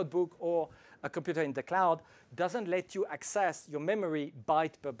workstation, your notebook, or a computer in the cloud, doesn't let you access your memory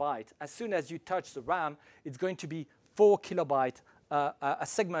byte per byte. As soon as you touch the RAM, it's going to be 4 kilobyte, a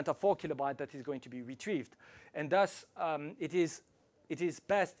segment of 4 kilobyte that is going to be retrieved. And thus, it is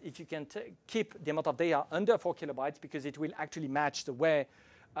best if you can keep the amount of data under 4 kilobytes, because it will actually match the way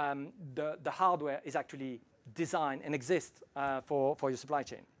the hardware is actually designed and exists for your supply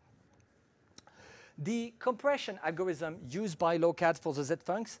chain. The compression algorithm used by Lokad for the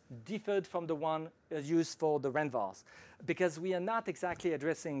z-funcs differed from the one used for the renvars, because we are not exactly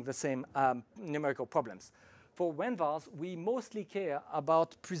addressing the same numerical problems. For renvars, we mostly care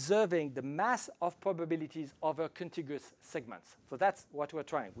about preserving the mass of probabilities over contiguous segments. So that's what we're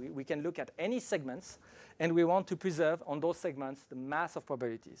trying. We can look at any segments, and we want to preserve on those segments the mass of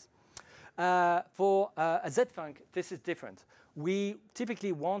probabilities. For a z-func, this is different. We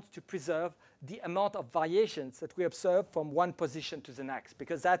typically want to preserve the amount of variations that we observe from one position to the next,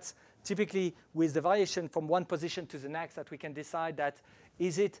 because that's typically with the variation from one position to the next that we can decide that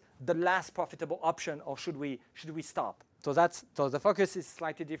is it the last profitable option, or should we stop? So the focus is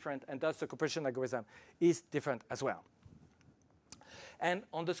slightly different, and thus the compression algorithm is different as well. And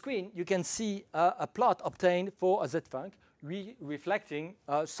on the screen, you can see a plot obtained for a z-func reflecting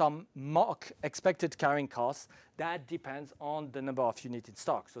some mock expected carrying costs that depends on the number of units in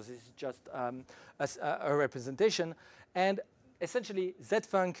stock. So this is just a representation. And essentially,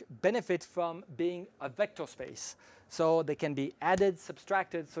 z-func benefit from being a vector space. So they can be added,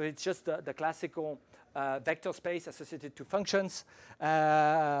 subtracted. So it's just the classical vector space associated to functions.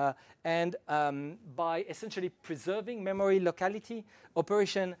 And by essentially preserving memory locality,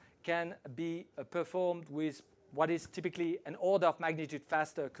 operation can be performed with what is typically an order of magnitude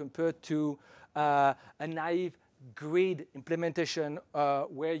faster compared to a naive grid implementation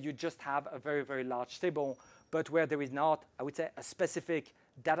where you just have a very, very large table, but where there is not, I would say, a specific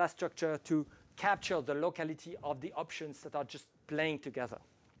data structure to capture the locality of the options that are just playing together.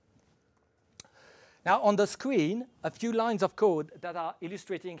 Now on the screen, a few lines of code that are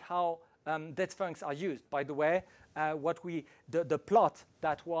illustrating how z-funcs are used. By the way, the plot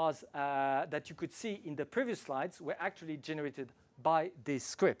that you could see in the previous slides were actually generated by this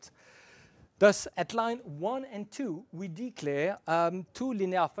script. Thus, at line 1 and 2, we declare two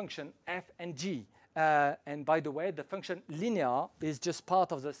linear functions, f and g. And by the way, the function linear is just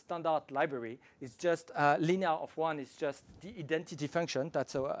part of the standard library. It's just linear of 1 is just the identity function.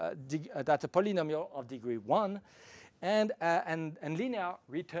 That's a polynomial of degree 1. And linear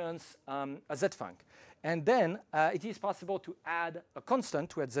returns a z-func. And then it is possible to add a constant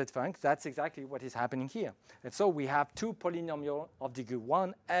to a z-func. That's exactly what is happening here. And so we have two polynomials of degree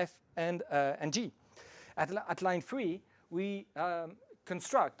 1, f and g. At line 3, we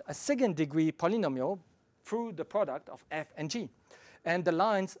construct a second degree polynomial through the product of f and g. And the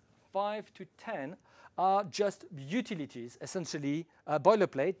lines 5 to 10 are just utilities, essentially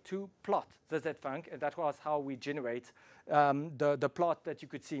boilerplate to plot the z-func, and that was how we generate the plot that you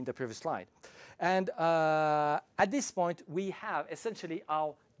could see in the previous slide. And at this point, we have essentially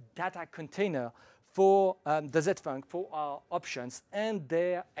our data container for the z-func, for our options and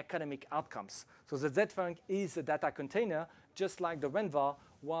their economic outcomes. So the z-func is a data container, just like the renvar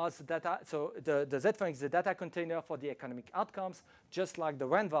was data. So the z-func is the data container for the economic outcomes, just like the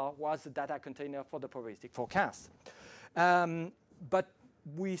renvar was the data container for the probabilistic forecast. But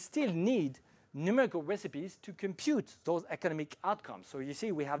we still need numerical recipes to compute those economic outcomes. So you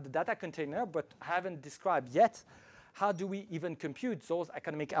see we have the data container, but haven't described yet how do we even compute those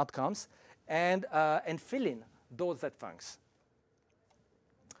economic outcomes and fill in those z-functs.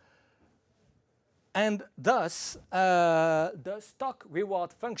 And thus, the stock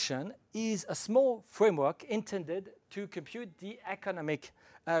reward function is a small framework intended to compute the economic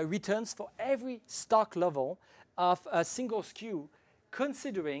returns for every stock level of a single SKU,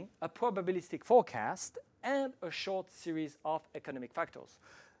 considering a probabilistic forecast and a short series of economic factors.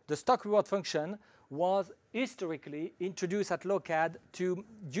 The stock reward function was historically introduced at Lokad to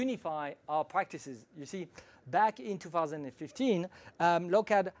unify our practices. You see, back in 2015,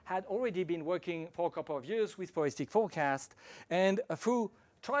 Lokad had already been working for a couple of years with probabilistic forecast, and through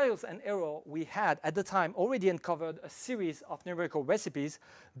trials and error, we had at the time already uncovered a series of numerical recipes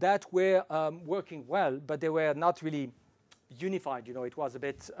that were working well, but they were not really unified. You know, it was a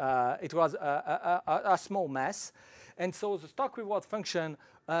bit, it was a small mess, and so the stock reward function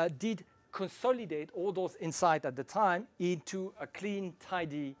did consolidate all those insights at the time into a clean,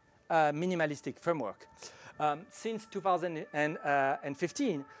 tidy, minimalistic framework. Since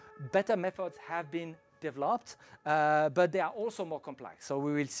 2015, better methods have been developed, but they are also more complex. So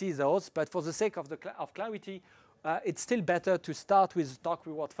we will see those, but for the sake of clarity, it's still better to start with the stock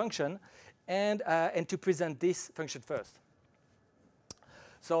reward function and to present this function first.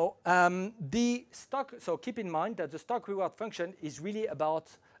 So so keep in mind that the stock reward function is really about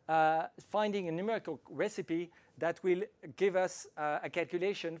finding a numerical recipe that will give us a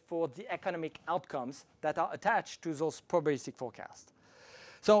calculation for the economic outcomes that are attached to those probabilistic forecasts.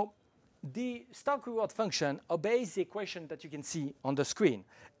 So the stock reward function obeys the equation that you can see on the screen,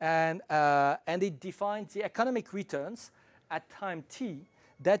 and it defines the economic returns at time t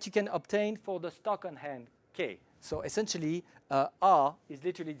that you can obtain for the stock on hand k. So essentially, R is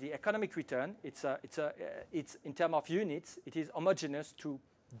literally the economic return. It's in terms of units, it is homogeneous to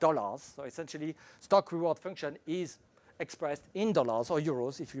dollars. So essentially, stock reward function is expressed in dollars or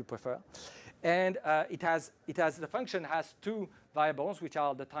euros, if you prefer. And the function has two variables, which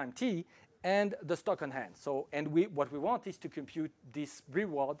are the time t and the stock on hand. So, what we want is to compute this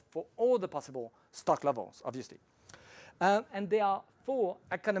reward for all the possible stock levels, obviously. And there are four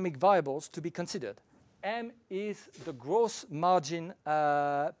economic variables to be considered. M is the gross margin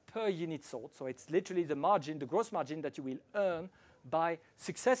per unit sold. So it's literally the margin, the gross margin that you will earn by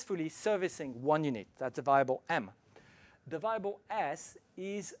successfully servicing one unit. That's the variable M. The variable S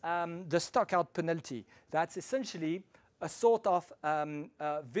is the stock out penalty. That's essentially a sort of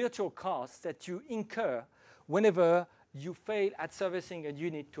virtual cost that you incur whenever you fail at servicing a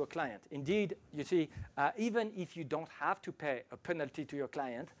unit to a client. Indeed, you see, even if you don't have to pay a penalty to your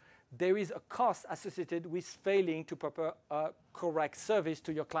client, there is a cost associated with failing to prepare a correct service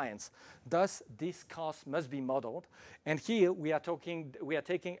to your clients. Thus, this cost must be modeled. And here we are taking,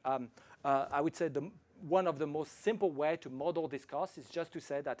 I would say, one of the most simple way to model this cost is just to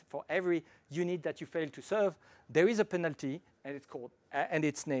say that for every unit that you fail to serve, there is a penalty, and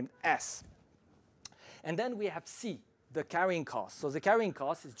it's named S. And then we have C, the carrying cost. So the carrying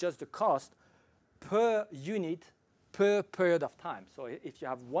cost is just the cost per unit per period of time. So if you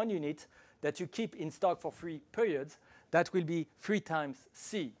have one unit that you keep in stock for 3 periods, that will be 3 times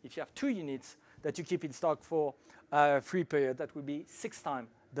C. If you have 2 units that you keep in stock for 3 periods, that will be 6 times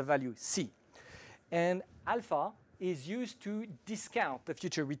the value C. And alpha is used to discount the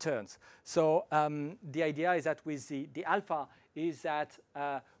future returns. So the idea is that with the alpha is that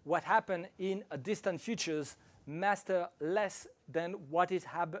what happened in a distant futures matter less than what is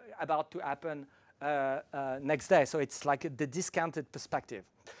about to happen next day. So it's like the discounted perspective.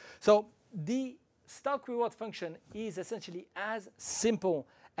 So the stock reward function is essentially as simple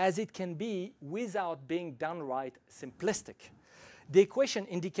as it can be without being downright simplistic. The equation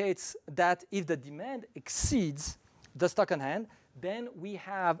indicates that if the demand exceeds the stock on hand, then we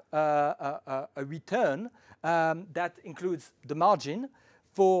have a return that includes the margin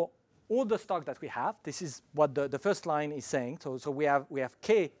for all the stock that we have. This is what the first line is saying. So we have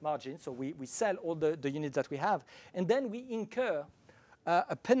K margin, so we sell all the units that we have, and then we incur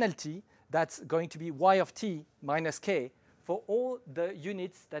a penalty that's going to be Y of t minus K for all the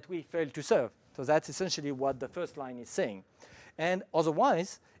units that we fail to serve. So that's essentially what the first line is saying. And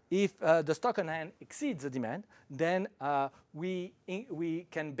otherwise, if the stock on hand exceeds the demand, then we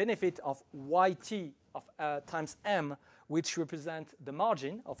can benefit of YT of times M, which represent the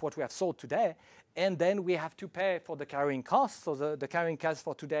margin of what we have sold today, and then we have to pay for the carrying cost. So the carrying cost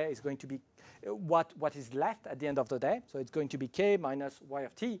for today is going to be what is left at the end of the day. So it's going to be K minus Y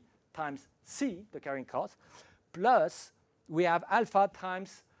of t times C, the carrying cost, plus we have alpha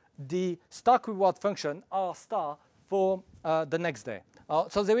times the stock reward function R star for the next day.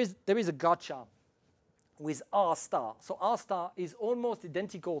 So there is a gotcha with R star. So R star is almost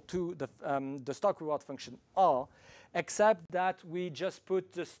identical to the stock reward function R, except that we just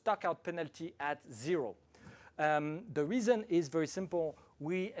put the stock out penalty at 0. The reason is very simple.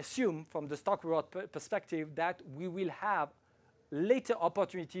 We assume from the stock reward perspective that we will have later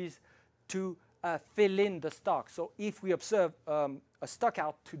opportunities to fill in the stock. So if we observe a stock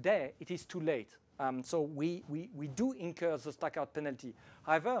out today, it is too late. So we do incur the stock out penalty.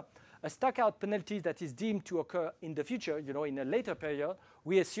 However, a stock out penalty that is deemed to occur in the future, in a later period,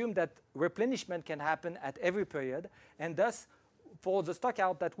 we assume that replenishment can happen at every period, and thus for the stock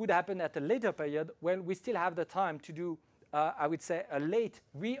out that would happen at a later period, well, we still have the time to do, I would say, a late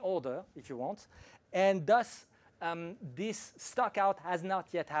reorder, if you want, and thus this stock out has not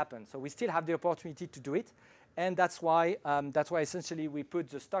yet happened. So we still have the opportunity to do it, and that's why essentially we put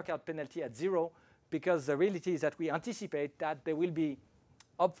the stock out penalty at 0, because the reality is that we anticipate that there will be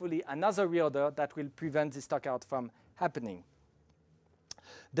hopefully another reorder that will prevent the stock out from happening.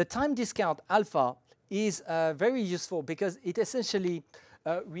 The time discount alpha is very useful because it essentially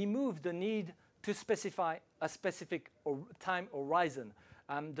removes the need to specify a specific time horizon.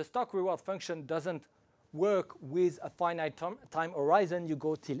 The stock reward function doesn't work with a finite time horizon. You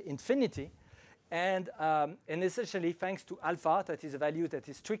go till infinity. And essentially, thanks to alpha, that is a value that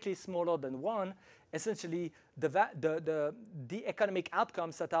is strictly smaller than 1, essentially the economic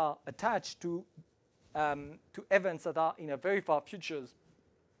outcomes that are attached to events that are in a very far future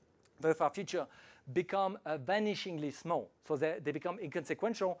become vanishingly small. So they become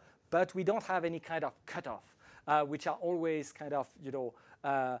inconsequential, but we don't have any kind of cutoff, which are always kind of,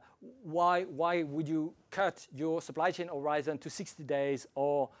 why would you cut your supply chain horizon to 60 days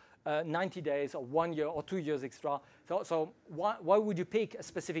or 90 days or 1 year or 2 years extra? So why would you pick a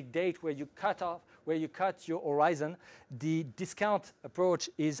specific date where you cut your horizon? The discount approach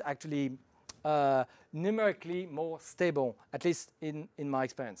is actually numerically more stable, at least in my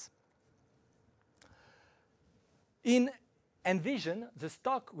experience. In Envision, the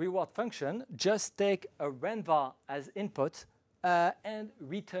stock reward function just takes a renvar as input and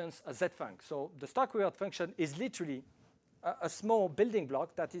returns a z-func. So the stock reward function is literally a small building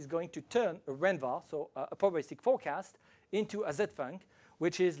block that is going to turn a renvar, so a probabilistic forecast, into a z-func,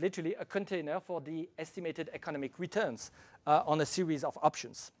 which is literally a container for the estimated economic returns on a series of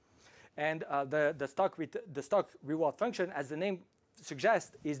options. And the stock reward function, as the name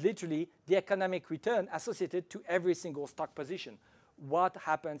suggests, is literally the economic return associated to every single stock position. What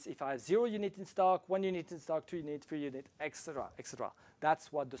happens if I have 0 unit in stock, 1 unit in stock, 2 unit, 3 unit, etc., etc.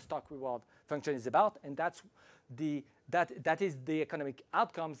 That's what the stock reward function is about, and that is the economic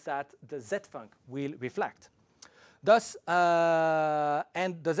outcomes that the z-func will reflect. Thus,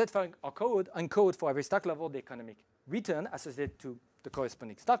 and the z-func encode for every stock level the economic return associated to the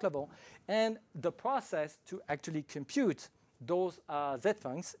corresponding stock level, and the process to actually compute those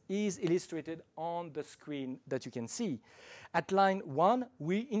z-funcs is illustrated on the screen that you can see. At line 1,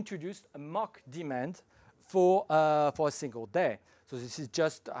 we introduced a mock demand for a single day. So this is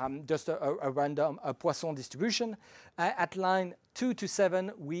just a random Poisson distribution. At line 2 to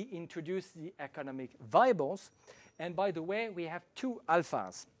 7, we introduce the economic variables. And by the way, we have 2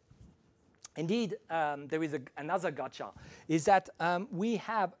 alphas. Indeed, there is another gotcha, is that we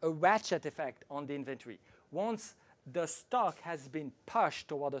have a ratchet effect on the inventory. Once the stock has been pushed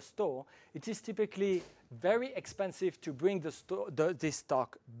toward a store, it is typically very expensive to bring this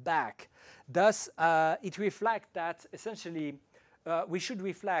stock back. Thus, it reflects that essentially we should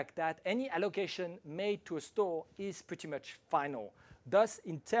reflect that any allocation made to a store is pretty much final. Thus,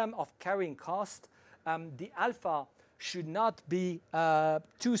 in terms of carrying cost, the alpha should not be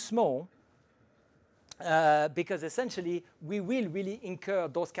too small, because essentially we will really incur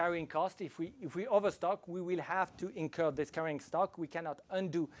those carrying costs. If we overstock, we will have to incur this carrying stock. We cannot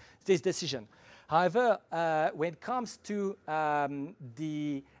undo this decision. However, when it comes to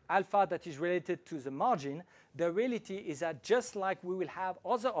the alpha that is related to the margin, the reality is that just like we will have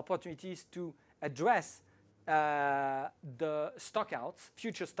other opportunities to address the stockouts,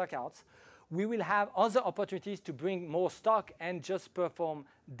 future stockouts, we will have other opportunities to bring more stock and just perform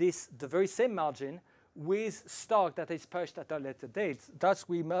the very same margin with stock that is pushed at a later date. Thus,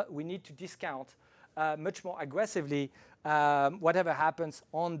 we need to discount much more aggressively whatever happens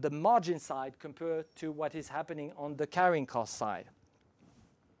on the margin side compared to what is happening on the carrying cost side.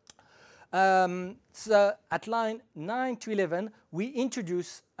 So at line 9 to 11, we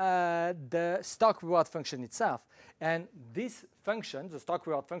introduce the stock reward function itself. And this function, the stock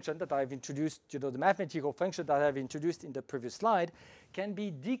reward function that I've introduced, the mathematical function that I've introduced in the previous slide, can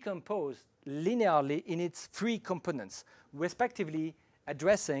be decomposed linearly in its three components, respectively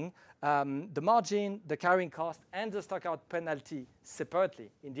addressing the margin, the carrying cost, and the stock out penalty separately.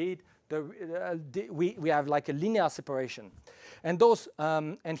 Indeed, we have like a linear separation. And those,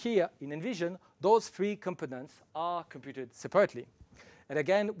 and here in Envision, those three components are computed separately. And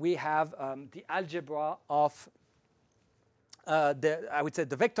again, we have the algebra of I would say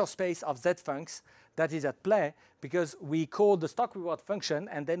the vector space of z-funcs that is at play, because we call the stock reward function,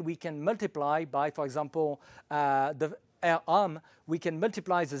 and then we can multiply by, for example, the RM, we can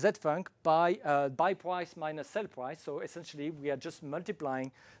multiply the z-func by buy price minus sell price. So essentially, we are just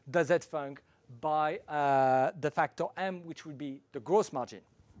multiplying the z-func by the factor m, which would be the gross margin.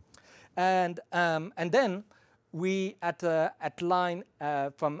 And then we at the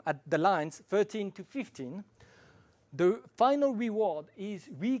lines 13 to 15. The final reward is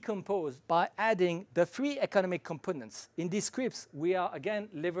recomposed by adding the three economic components. In these scripts, we are again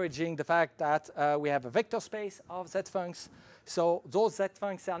leveraging the fact that we have a vector space of z-funcs. So those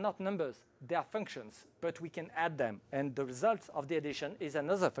z-funcs are not numbers, they are functions, but we can add them. And the result of the addition is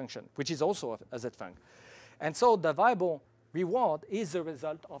another function, which is also a z-func. And so the variable reward is the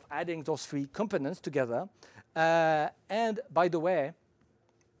result of adding those three components together. And by the way,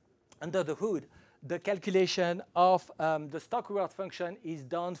 under the hood, the calculation of the stock reward function is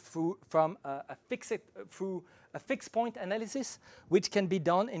done through a fixed point analysis, which can be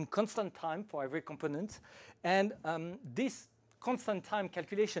done in constant time for every component. And this constant time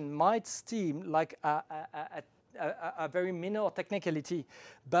calculation might seem like a very minor technicality,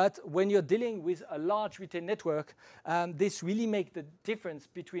 but when you're dealing with a large retail network, this really makes the difference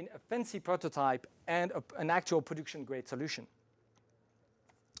between a fancy prototype and an actual production grade solution.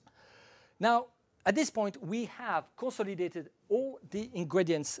 Now, at this point, we have consolidated all the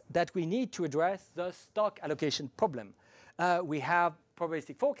ingredients that we need to address the stock allocation problem. We have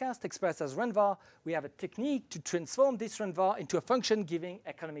probabilistic forecast expressed as RUNVAR. We have a technique to transform this RUNVAR into a function giving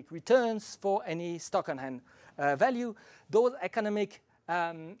economic returns for any stock on hand value. Those economic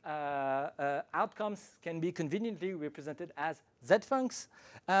outcomes can be conveniently represented as z-funcs.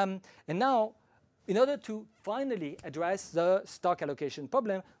 And now, in order to finally address the stock allocation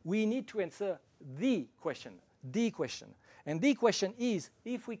problem, we need to answer the question. And the question is,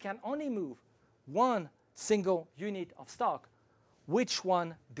 if we can only move one single unit of stock, which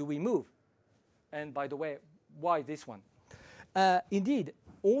one do we move? And by the way, why this one? Indeed,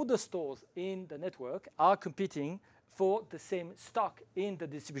 all the stores in the network are competing for the same stock in the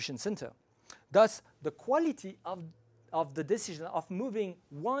distribution center. Thus, the quality of the decision of moving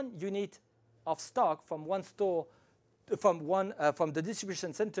one unit of stock from one store, from the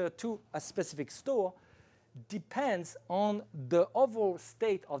distribution center to a specific store depends on the overall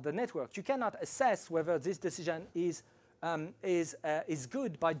state of the network. You cannot assess whether this decision is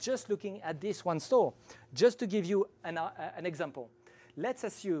good by just looking at this one store. Just to give you an example, let's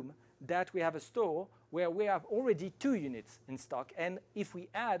assume that we have a store where we have already 2 units in stock, and if we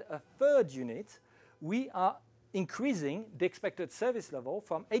add a third unit, we are increasing the expected service level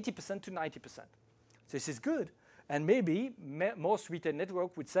from 80% to 90%. This is good. And maybe most retail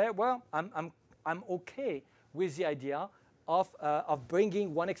network would say, well, I'm okay with the idea of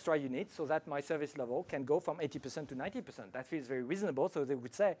bringing one extra unit so that my service level can go from 80% to 90%. That feels very reasonable, so they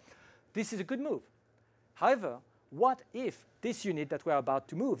would say, this is a good move. However, what if this unit that we're about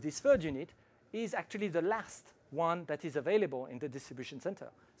to move, this third unit, is actually the last one that is available in the distribution center?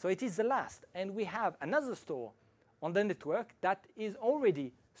 So it is the last, and we have another store on the network that is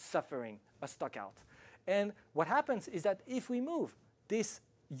already suffering a stock out. And what happens is that if we move this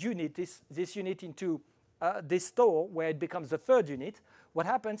unit into this store where it becomes the third unit, what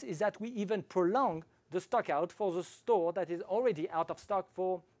happens is that we even prolong the stock out for the store that is already out of stock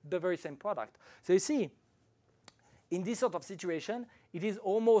for the very same product. So you see, in this sort of situation, it is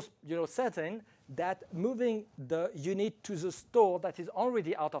almost certain that moving the unit to the store that is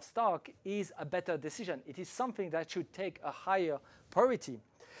already out of stock is a better decision. It is something that should take a higher priority.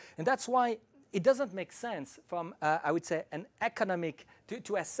 And that's why it doesn't make sense from, I would say, an economic,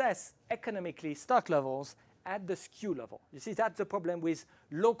 to assess economically stock levels at the SKU level. You see, that's the problem with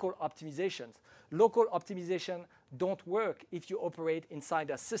local optimizations. Local optimization don't work if you operate inside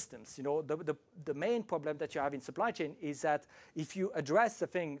their systems. The main problem that you have in supply chain is that if you address the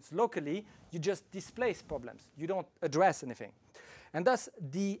things locally, you just displace problems. You don't address anything. And thus,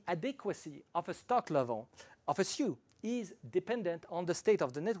 the adequacy of a stock level of a SKU is dependent on the state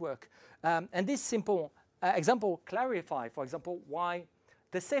of the network. And this simple example clarifies, for example, why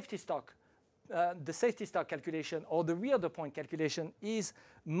the safety stock the safety stock calculation or the reorder point calculation is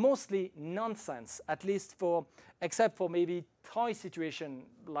mostly nonsense, at least except for maybe toy situation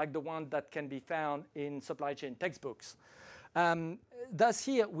like the one that can be found in supply chain textbooks. Thus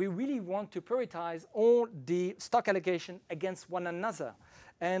here, we really want to prioritize all the stock allocation against one another.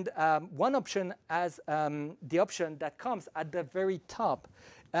 And one option as the option that comes at the very top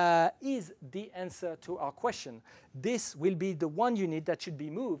is the answer to our question. This will be the one unit that should be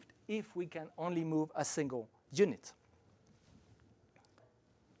moved if we can only move a single unit.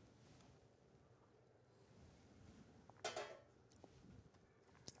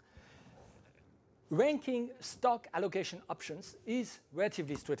 Ranking stock allocation options is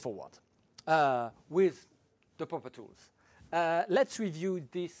relatively straightforward with the proper tools. Let's review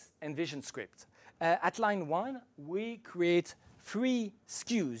this Envision script. At line 1, we create 3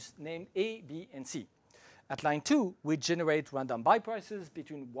 SKUs named A, B, and C. At line 2, we generate random buy prices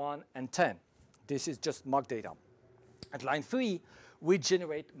between 1 and 10. This is just mock data. At line 3, we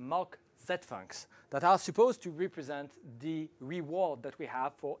generate mock Z-funcs that are supposed to represent the reward that we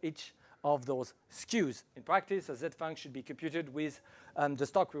have for each of those SKUs. In practice, a Z-func should be computed with the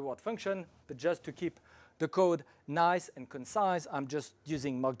stock reward function, but just to keep the code nice and concise, I'm just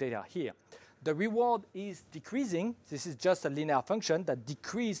using mock data here. The reward is decreasing. This is just a linear function that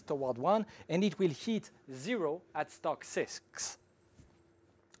decreases toward 1, and it will hit 0 at stock 6.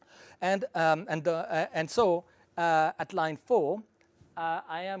 And so at line 4,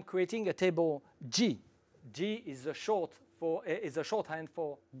 I am creating a table G. G is a shorthand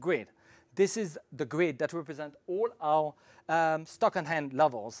for grid. This is the grid that represents all our stock on hand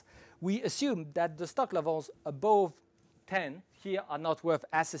levels. We assume that the stock levels above 10 here are not worth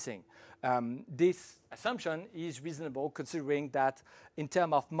assessing. This assumption is reasonable considering that in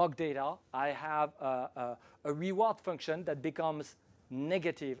terms of mock data, I have a reward function that becomes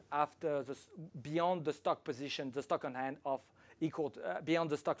negative after beyond the stock position, the stock on hand of equal to, beyond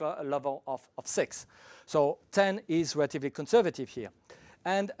the stock level of 6. So 10 is relatively conservative here.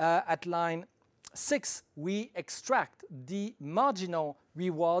 And at line 6, we extract the marginal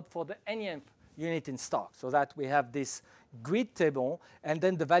reward for the nth unit in stock, so that we have this grid table, and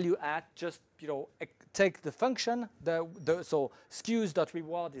then the value add just take the function. So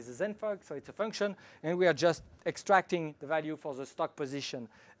SKUs.reward is a Zenfunc, so it's a function, and we are just extracting the value for the stock position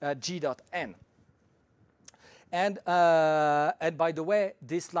g.n. And by the way,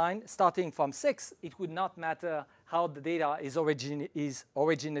 this line starting from 6, it would not matter how the data is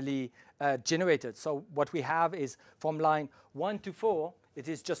originally generated. So what we have is from line 1 to 4, it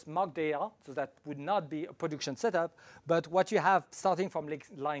is just mock data, so that would not be a production setup. But what you have starting from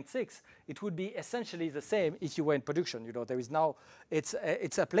line 6, it would be essentially the same if you were in production. There is now, it's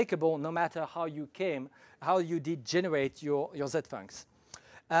applicable no matter how you did generate your Z-funcs.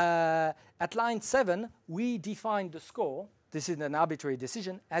 At line 7, we define the score. This is an arbitrary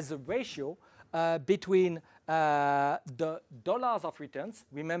decision as a ratio between the dollars of returns.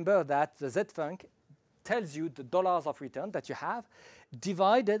 Remember that the Z-func tells you the dollars of return that you have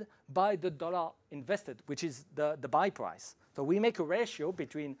divided by the dollar invested, which is the buy price. So we make a ratio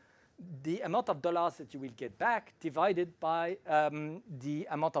between the amount of dollars that you will get back divided by the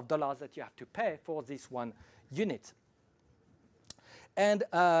amount of dollars that you have to pay for this one unit. And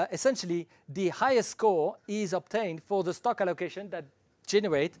essentially, the highest score is obtained for the stock allocation that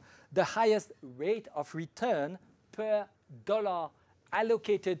generate the highest rate of return per dollar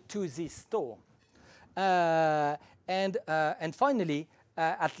allocated to this store. And finally,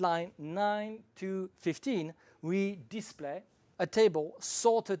 at line 9 to 15, we display a table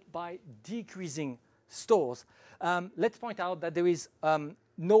sorted by decreasing stores. Let's point out that there is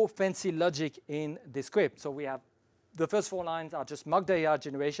no fancy logic in the script. So we have the first 4 lines are just mock data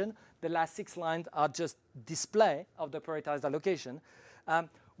generation. The last 6 lines are just display of the prioritized allocation.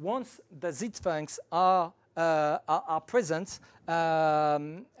 Once the Z-funcs are present,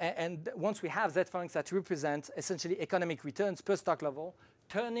 and once we have Z-funcs that represent essentially economic returns per stock level,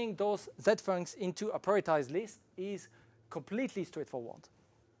 turning those Z-funcs into a prioritized list is completely straightforward.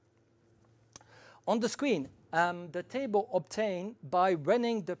 On the screen, the table obtained by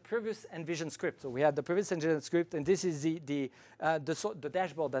running the previous Envision script. So we had the previous Envision script, and this is the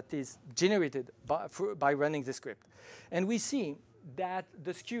dashboard that is generated by running the script. And we see that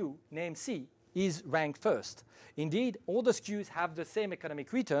the SKU named C is ranked first. Indeed, all the SKUs have the same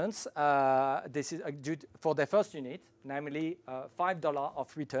economic returns. This is for their first unit, namely $5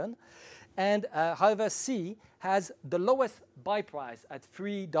 of return. And however, C has the lowest buy price at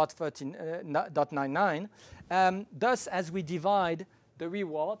 3.99. Thus, as we divide the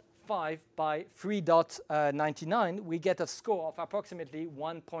reward, 5 by 3.99, we get a score of approximately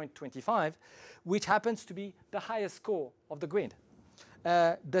 1.25, which happens to be the highest score of the grid.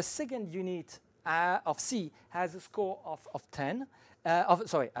 The second unit of C has a score of 10,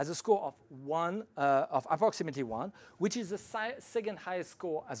 has a score of 1, of approximately 1, which is the second highest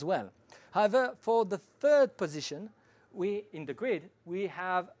score as well. However, for the third position, in the grid, we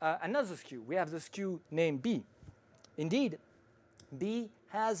have another skew. We have the skew named B. Indeed, B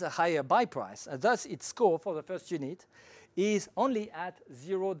has a higher buy price, and thus its score for the first unit is only at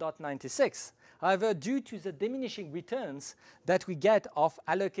 0.96. However, due to the diminishing returns that we get of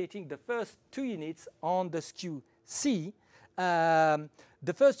allocating the first 2 units on the skew C,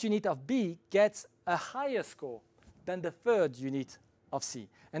 the first unit of B gets a higher score than the third unit of C,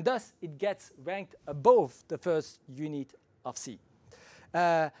 and thus it gets ranked above the first unit of C.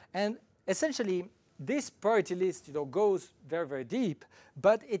 And essentially, this priority list goes very, very deep,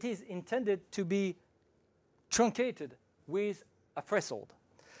 but it is intended to be truncated with a threshold.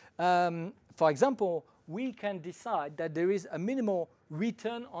 For example, we can decide that there is a minimal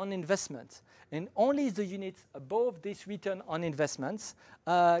return on investment, and only the units above this return on investments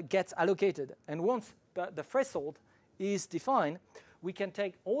gets allocated. And once the threshold is defined, we can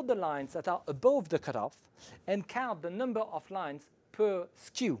take all the lines that are above the cutoff and count the number of lines per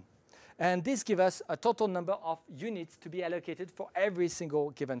skew. And this gives us a total number of units to be allocated for every single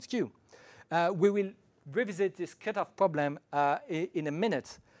given skew. We will revisit this cutoff problem in a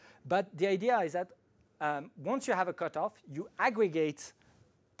minute. But the idea is that once you have a cutoff, you aggregate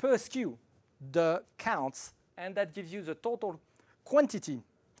per skew the counts, and that gives you the total quantity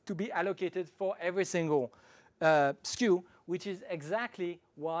to be allocated for every single skew, which is exactly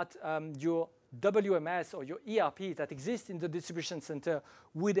what your WMS or your ERP that exists in the distribution center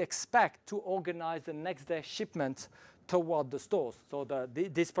would expect to organize the next day shipment toward the stores. So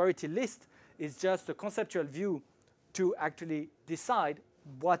this priority list is just a conceptual view to actually decide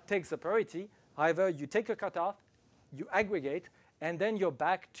what takes the priority. However, you take a cutoff, you aggregate, and then you're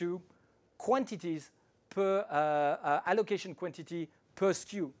back to quantities per allocation quantity per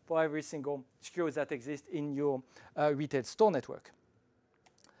SKU for every single SKU that exists in your retail store network.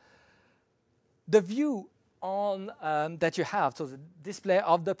 The view on that you have, so the display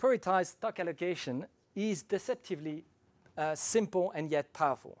of the prioritized stock allocation, is deceptively simple and yet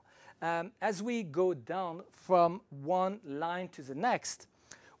powerful. As we go down from one line to the next,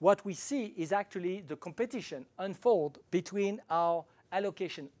 what we see is actually the competition unfold between our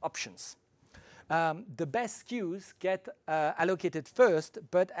allocation options. The best SKUs get allocated first,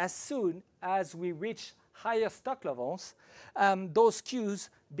 but as soon as we reach higher stock levels, those SKUs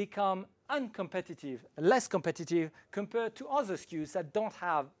become uncompetitive, less competitive compared to other SKUs that don't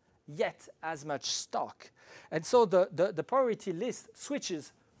have yet as much stock. And so the priority list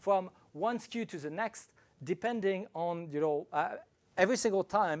switches from one SKU to the next, depending on every single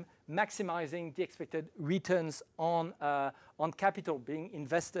time maximizing the expected returns on capital being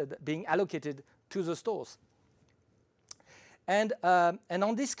invested, being allocated to the stores. And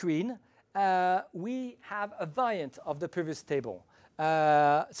on this screen, we have a variant of the previous table.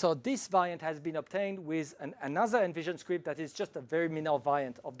 So this variant has been obtained with another Envision script that is just a very minor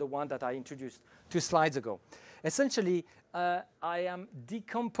variant of the one that I introduced 2 slides ago. Essentially, I am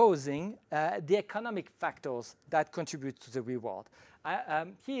decomposing the economic factors that contribute to the reward.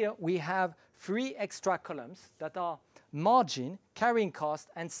 Here we have 3 extra columns that are margin, carrying cost,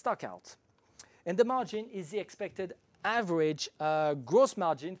 and stock out. And the margin is the expected average gross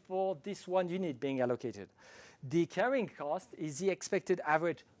margin for this one unit being allocated. The carrying cost is the expected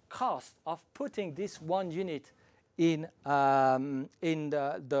average cost of putting this one unit in the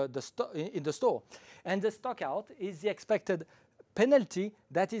store. And the stock out is the expected penalty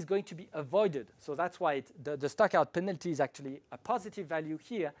that is going to be avoided. So that's why the stock out penalty is actually a positive value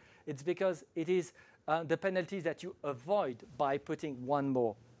here. It's because it is the penalty that you avoid by putting one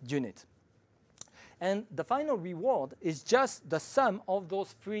more unit. And the final reward is just the sum of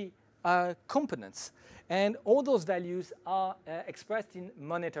those 3 components. And all those values are expressed in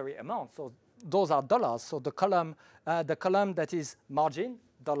monetary amounts. So those are dollars. So the column that is margin,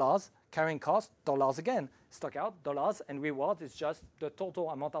 dollars, carrying cost, dollars again, stock out, dollars, and reward is just the total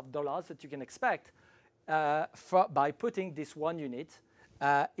amount of dollars that you can expect by putting this one unit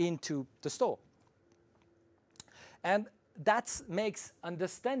into the store. And that makes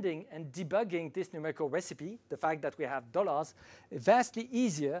understanding and debugging this numerical recipe, the fact that we have dollars, vastly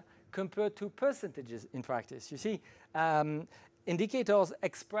easier compared to percentages in practice. You see, indicators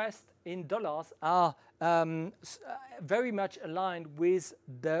expressed in dollars are very much aligned with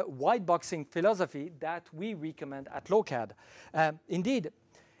the white boxing philosophy that we recommend at Lokad. Indeed,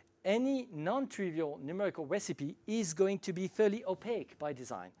 any non-trivial numerical recipe is going to be fairly opaque by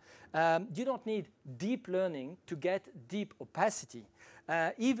design. You don't need deep learning to get deep opacity.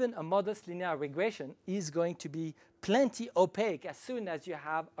 Even a modest linear regression is going to be plenty opaque as soon as you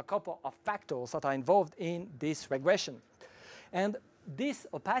have a couple of factors that are involved in this regression. And this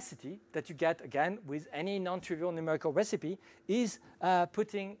opacity that you get, again, with any non-trivial numerical recipe is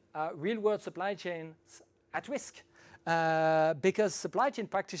putting real-world supply chains at risk. Because supply chain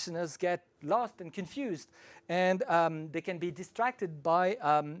practitioners get lost and confused, and they can be distracted by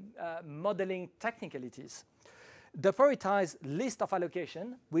modeling technicalities. The prioritized list of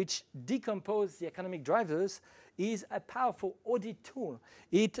allocation, which decompose the economic drivers, is a powerful audit tool.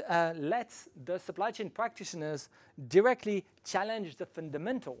 It lets the supply chain practitioners directly challenge the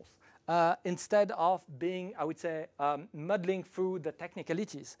fundamentals instead of being, I would say, muddling through the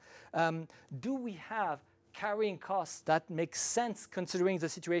technicalities. Do we have carrying costs that make sense considering the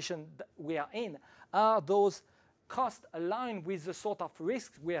situation that we are in? Are those costs aligned with the sort of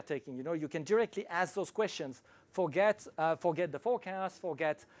risks we are taking? You know, you can directly ask those questions. Forget the forecast,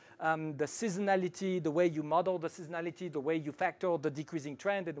 forget the seasonality, the way you model the seasonality, the way you factor the decreasing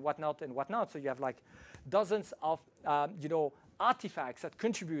trend and whatnot and whatnot. So you have like dozens of artifacts that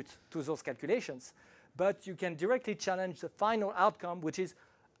contribute to those calculations. But you can directly challenge the final outcome, which is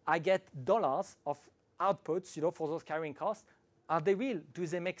I get dollars of outputs, for those carrying costs. Are they real? Do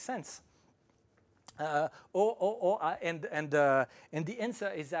they make sense? And the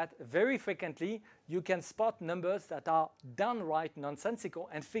answer is that very frequently you can spot numbers that are downright nonsensical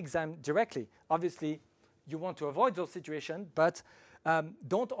and fix them directly. Obviously, you want to avoid those situations, but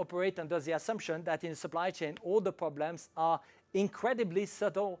don't operate under the assumption that in supply chain all the problems are incredibly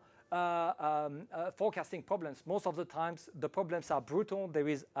subtle forecasting problems. Most of the times the problems are brutal. There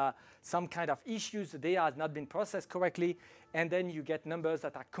is some kind of issues. The data has not been processed correctly, and then you get numbers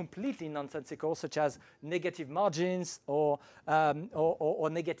that are completely nonsensical, such as negative margins or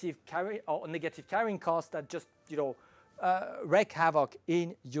negative carrying costs that just wreak havoc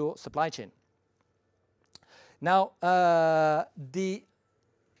in your supply chain. Now,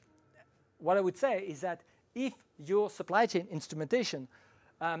 what I would say is that if your supply chain instrumentation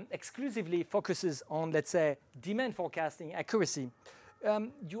exclusively focuses on, let's say, demand forecasting accuracy,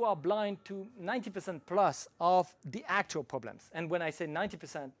 you are blind to 90% plus of the actual problems. And when I say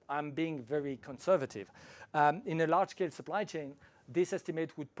 90%, I'm being very conservative. In a large-scale supply chain, this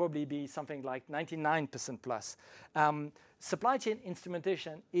estimate would probably be something like 99% plus. Supply chain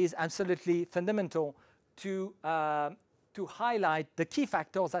instrumentation is absolutely fundamental to highlight the key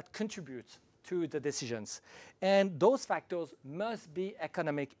factors that contribute to the decisions. And those factors must be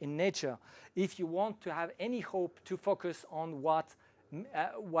economic in nature if you want to have any hope to focus on what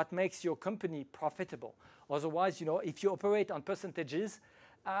makes your company profitable. Otherwise, if you operate on percentages,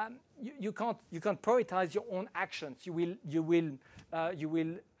 you can't prioritize your own actions. You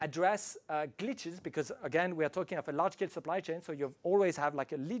will address glitches, because again we are talking of a large-scale supply chain, so you always have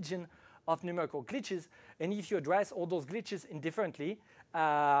like a legion of numerical glitches, and if you address all those glitches indifferently,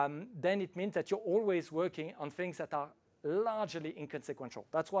 then it means that you're always working on things that are largely inconsequential.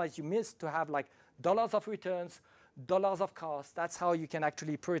 That's why you miss to have like dollars of returns, dollars of costs. That's how you can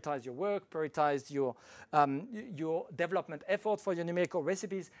actually prioritize your work, prioritize your development effort for your numerical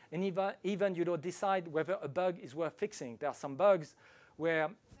recipes, and even decide whether a bug is worth fixing. There are some bugs where,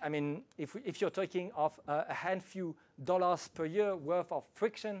 I mean, if you're talking of a handful dollars per year worth of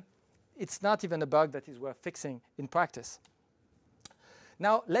friction, it's not even a bug that is worth fixing in practice.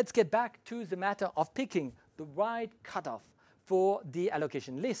 Now, let's get back to the matter of picking the right cutoff for the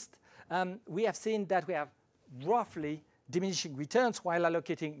allocation list. We have seen that we have roughly diminishing returns while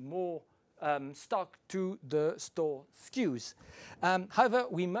allocating more stock to the store SKUs. However,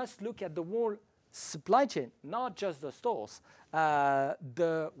 we must look at the whole supply chain, not just the stores.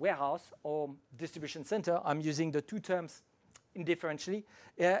 The warehouse or distribution center, I'm using the two terms indifferently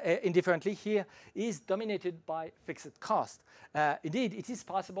here, is dominated by fixed cost. Indeed, it is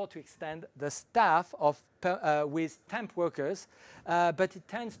possible to extend the staff with temp workers, but it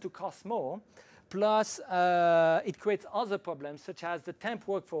tends to cost more. Plus, it creates other problems, such as the temp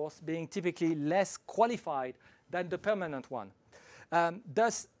workforce being typically less qualified than the permanent one.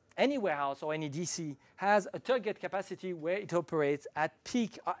 Thus, any warehouse or any DC has a target capacity where it operates at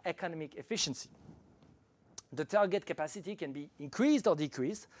peak economic efficiency. The target capacity can be increased or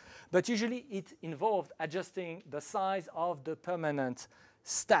decreased, but usually it involved adjusting the size of the permanent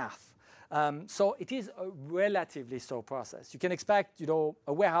staff. So it is a relatively slow process. You can expect, a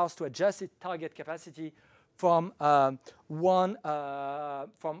warehouse to adjust its target capacity from one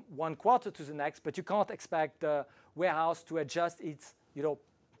quarter to the next, but you can't expect the warehouse to adjust its,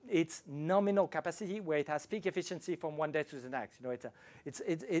 its nominal capacity, where it has peak efficiency from one day to the next. You know,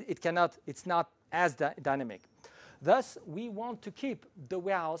 it's not as dynamic. Thus, we want to keep the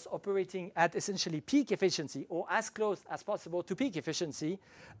warehouse operating at essentially peak efficiency, or as close as possible to peak efficiency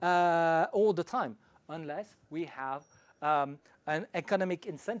all the time, unless we have an economic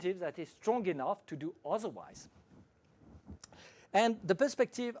incentive that is strong enough to do otherwise. And the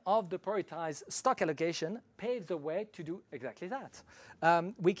perspective of the prioritized stock allocation paves the way to do exactly that.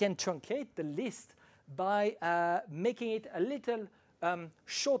 We can truncate the list by making it a little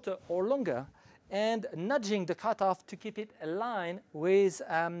shorter or longer, and nudging the cutoff to keep it aligned with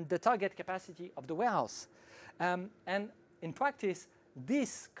the target capacity of the warehouse. And in practice,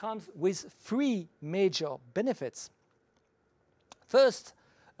 this comes with 3 major benefits. First,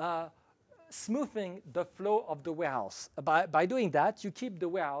 smoothing the flow of the warehouse. By doing that, you keep the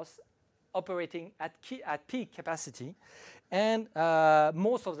warehouse operating at peak capacity, and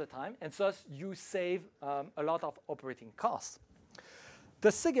most of the time, and thus you save a lot of operating costs.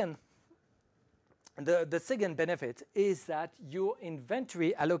 The second benefit is that your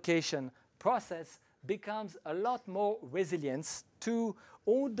inventory allocation process becomes a lot more resilient to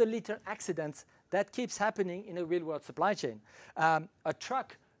all the little accidents that keeps happening in a real-world supply chain. A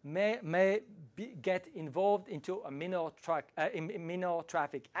truck may get involved into a minor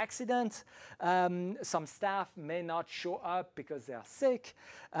traffic accident. Some staff may not show up because they are sick.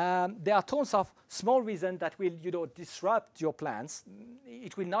 There are tons of small reasons that will, disrupt your plans.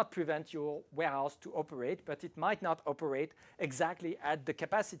 It will not prevent your warehouse to operate, but it might not operate exactly at the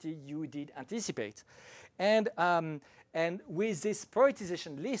capacity you did anticipate. And with this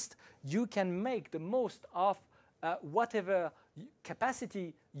prioritization list, you can make the most of whatever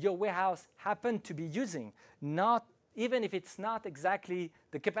capacity your warehouse happened to be using, even if it's not exactly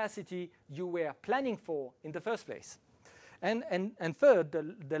the capacity you were planning for in the first place. And third,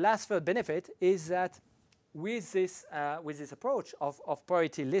 the last third benefit is that with this approach of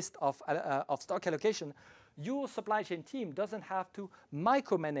priority list of stock allocation, your supply chain team doesn't have to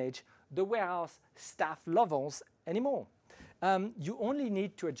micromanage the warehouse staff levels anymore. You only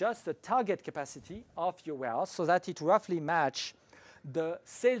need to adjust the target capacity of your warehouse so that it roughly matches the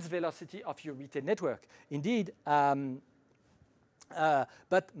sales velocity of your retail network. Indeed, but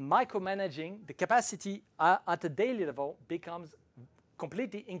micromanaging the capacity at a daily level becomes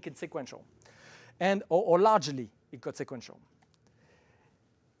completely inconsequential, or largely inconsequential.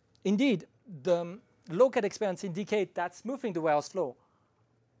 Indeed, the Lokad experience indicates that smoothing the warehouse flow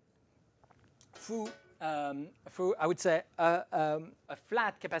through I would say, a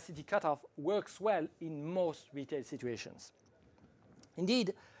flat capacity cutoff works well in most retail situations.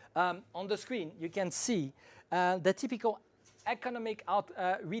 Indeed, on the screen, you can see the typical economic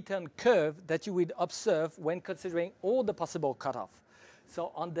return curve that you would observe when considering all the possible cutoff.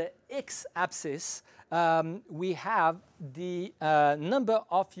 So on the x-axis, we have the number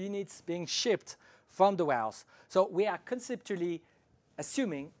of units being shipped from the warehouse. So we are conceptually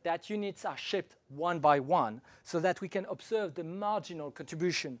assuming that units are shipped one by one so that we can observe the marginal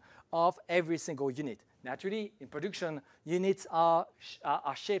contribution of every single unit. Naturally, in production, units are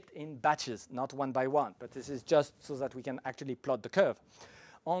shipped in batches, not one by one, but this is just so that we can actually plot the curve.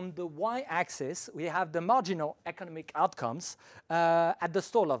 On the y-axis, we have the marginal economic outcomes at the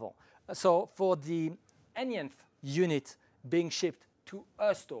store level. So for the nth unit being shipped to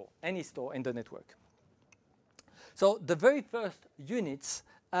a store, any store in the network. So the very first units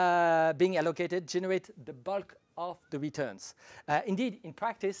being allocated generate the bulk of the returns. Indeed, in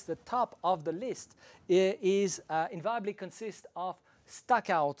practice, the top of the list invariably consists of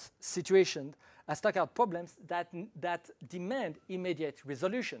stockout situations, stockout problems that demand immediate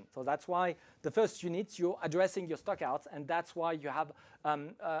resolution. So that's why the first units you're addressing your stockouts, and that's why you have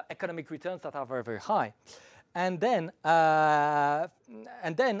economic returns that are very, very high. And then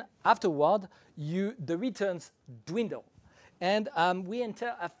afterward, the returns dwindle, and we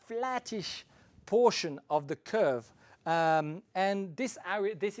enter a flattish portion of the curve. And this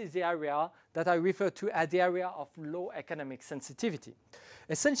is the area that I refer to as the area of low economic sensitivity.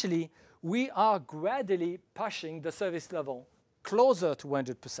 Essentially, we are gradually pushing the service level closer to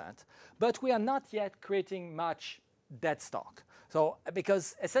 100%, but we are not yet creating much dead stock. So,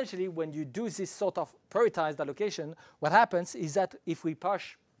 because essentially when you do this sort of prioritized allocation, what happens is that if we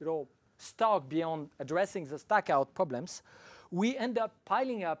push stock beyond addressing the stockout problems, we end up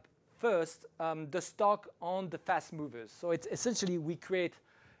piling up first the stock on the fast movers. So it's essentially we create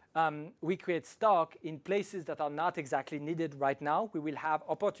stock in places that are not exactly needed right now. We will have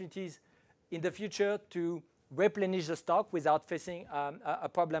opportunities in the future to replenish the stock without facing a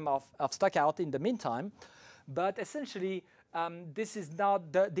problem of stockout in the meantime. But essentially, this is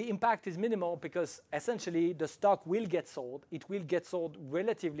not, the impact is minimal because essentially the stock will get sold. It will get sold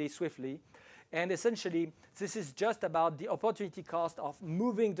relatively swiftly. And essentially, this is just about the opportunity cost of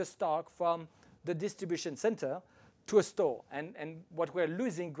moving the stock from the distribution center to a store. And what we're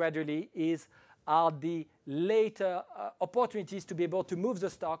losing gradually are the later opportunities to be able to move the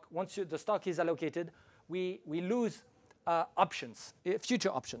stock. Once the stock is allocated, we lose options, future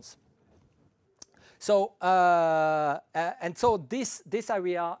options. So, and so this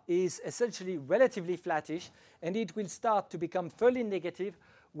area is essentially relatively flattish, and it will start to become fairly negative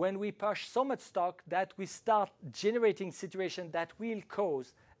when we push so much stock that we start generating situations that will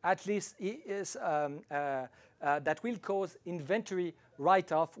cause, at least that will cause inventory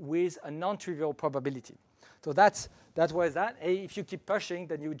write-off with a non-trivial probability. So that's where that. If you keep pushing,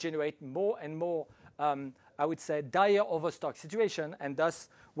 then you generate more and more, I would say, dire overstock situation. And thus,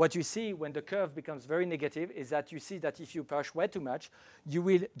 what you see when the curve becomes very negative is that you see that if you push way too much, you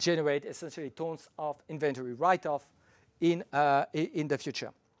will generate essentially tons of inventory write-off in the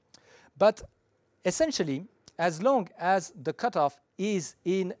future. But essentially, as long as the cutoff is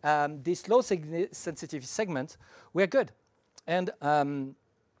in this low sensitivity segment, we're good. And the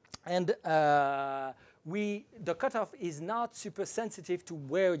cutoff is not super sensitive to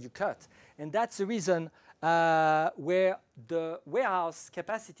where you cut. And that's the reason where the warehouse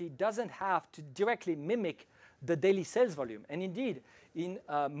capacity doesn't have to directly mimic the daily sales volume. And indeed, in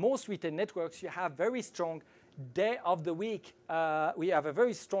most retail networks, you have very strong day of the week. We have a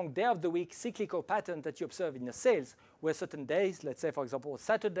very strong day of the week cyclical pattern that you observe in your sales, where certain days, let's say, for example,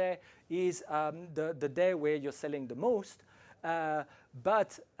 Saturday is the day where you're selling the most.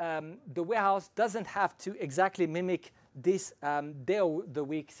 But the warehouse doesn't have to exactly mimic this day of the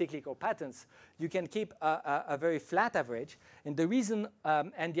week cyclical patterns. You can keep a very flat average. And the reason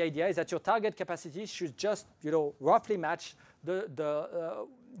and the idea is that your target capacity should just roughly match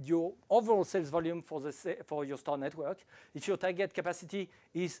your overall sales volume for your store network. If your target capacity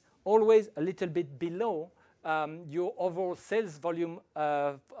is always a little bit below your overall sales volume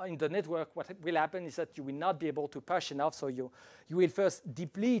in the network, what will happen is that you will not be able to push enough. So you will first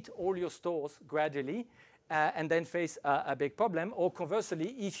deplete all your stores gradually and then face a big problem. Or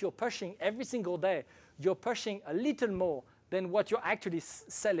conversely, if you're pushing every single day, you're pushing a little more than what you're actually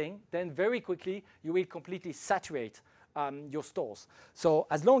selling, then very quickly you will completely saturate your stores. So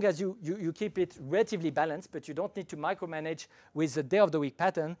as long as you keep it relatively balanced, but you don't need to micromanage with the day of the week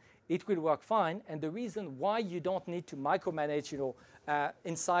pattern, it will work fine. And the reason why you don't need to micromanage,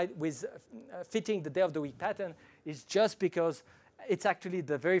 inside with fitting the day of the week pattern is just because it's actually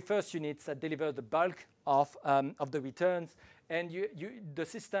the very first units that deliver the bulk of the returns. And the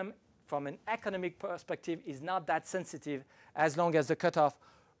system, from an economic perspective, is not that sensitive as long as the cutoff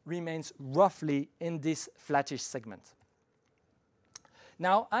remains roughly in this flattish segment.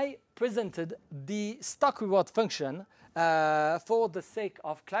 Now, I presented the stock reward function for the sake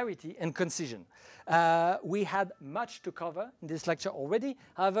of clarity and concision. We had much to cover in this lecture already.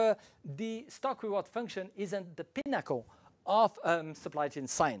 However, the stock reward function isn't the pinnacle of supply chain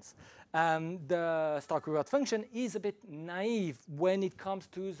science. The stock reward function is a bit naive when it comes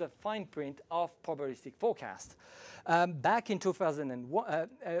to the fine print of probabilistic forecast. Back in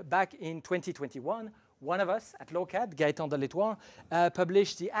 2021, one of us at Lokad, Gaëtan Delettoir,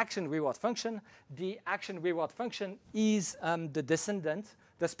 published the action reward function. The action reward function is the descendant,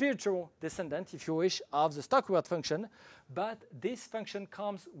 the spiritual descendant, if you wish, of the stock reward function. But this function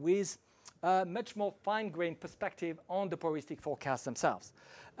comes with a much more fine-grained perspective on the probabilistic forecasts themselves.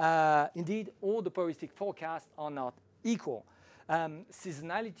 Indeed, all the probabilistic forecasts are not equal.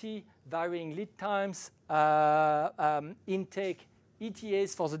 Seasonality, varying lead times, intake,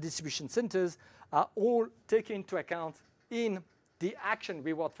 ETAs for the distribution centers are all taken into account in the action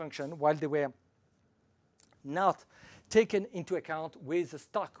reward function, while they were not taken into account with the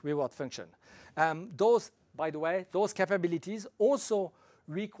stock reward function. Those, by the way, those capabilities also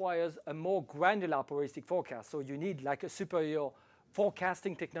requires a more granular probabilistic forecast. So you need like a superior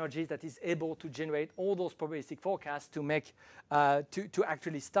forecasting technology that is able to generate all those probabilistic forecasts to make to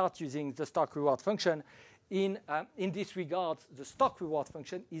actually start using the stock reward function. In this regard, the stock reward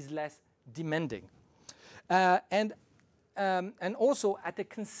function is less demanding. And also at a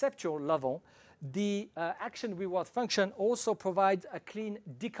conceptual level, the action reward function also provides a clean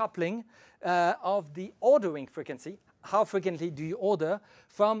decoupling of the ordering frequency. How frequently do you order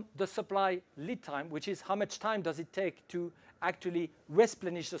from the supply lead time, which is how much time does it take to actually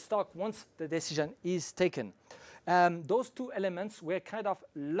replenish the stock once the decision is taken. Those two elements were kind of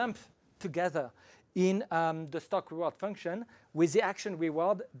lumped together in the stock reward function. With the action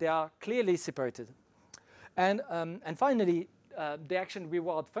reward, they are clearly separated. And finally, the action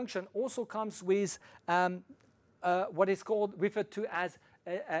reward function also comes with what is referred to as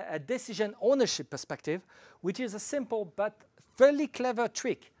a decision ownership perspective, which is a simple but fairly clever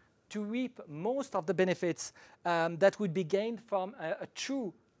trick to reap most of the benefits that would be gained from a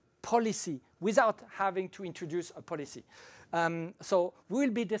true policy without having to introduce a policy. So we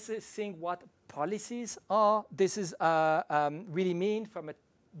will be discussing what policies are. This is really mean from a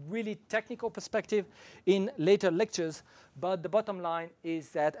really technical perspective in later lectures, but the bottom line is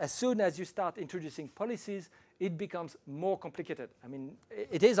that as soon as you start introducing policies, it becomes more complicated. I mean,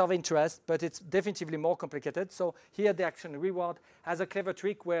 it is of interest, but it's definitively more complicated. So here the action reward has a clever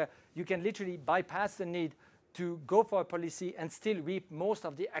trick where you can literally bypass the need to go for a policy and still reap most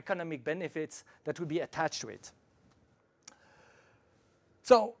of the economic benefits that will be attached to it.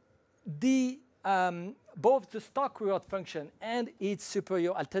 So both the stock reward function and its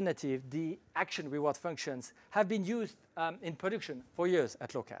superior alternative, the action reward functions, have been used in production for years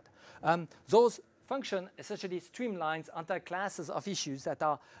at Lokad. Those function essentially streamlines entire classes of issues that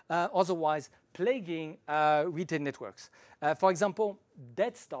are otherwise plaguing retail networks. For example,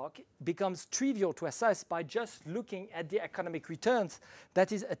 dead stock becomes trivial to assess by just looking at the economic returns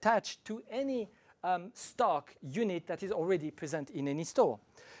that is attached to any stock unit that is already present in any store.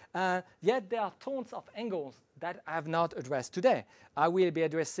 Yet there are tons of angles that I have not addressed today. I will be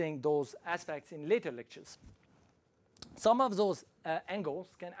addressing those aspects in later lectures. Some of those angles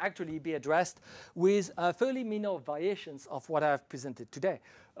can actually be addressed with fairly minor variations of what I have presented today.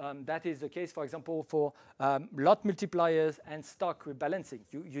 That is the case, for example, for lot multipliers and stock rebalancing.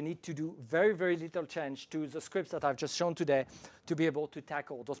 You need to do very, very little change to the scripts that I've just shown today to be able to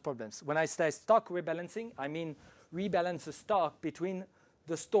tackle those problems. When I say stock rebalancing, I mean rebalance the stock between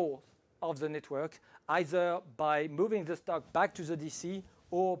the stores of the network, either by moving the stock back to the DC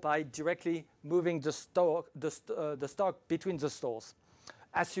or by directly moving the stock between the stores,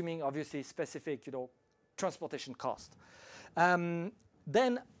 assuming obviously specific, transportation cost.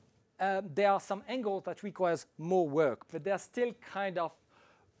 Then there are some angles that requires more work, but they are still kind of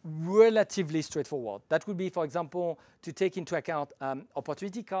relatively straightforward. That would be, for example, to take into account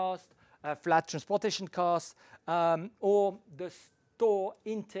opportunity cost, flat transportation costs, or the store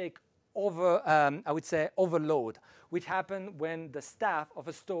intake I would say overload, which happen when the staff of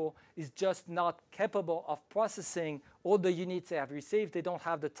a store is just not capable of processing all the units they have received. They don't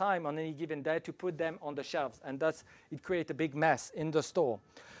have the time on any given day to put them on the shelves, and thus it creates a big mess in the store.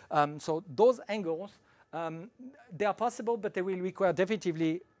 So those angles, they are possible, but they will require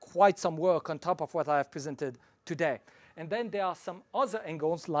definitively quite some work on top of what I have presented today. And then there are some other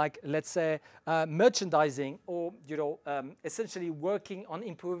angles, like, let's say, merchandising, or essentially working on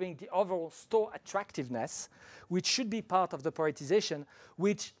improving the overall store attractiveness, which should be part of the prioritization,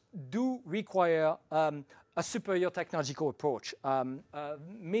 which do require a superior technological approach.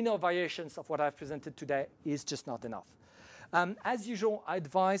 Minor variations of what I've presented today is just not enough. As usual, I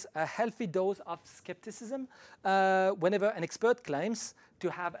advise a healthy dose of skepticism whenever an expert claims to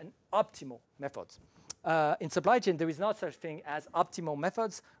have an optimal method. In supply chain, there is no such thing as optimal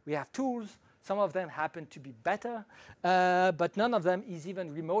methods. We have tools. Some of them happen to be better, but none of them is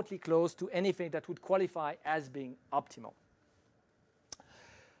even remotely close to anything that would qualify as being optimal.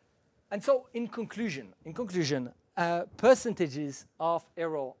 And so, in conclusion, percentages of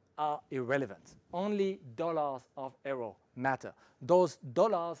error are irrelevant. Only dollars of error matter. Those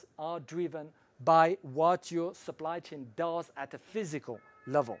dollars are driven by what your supply chain does at a physical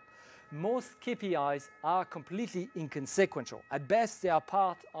level. Most KPIs are completely inconsequential. At best, they are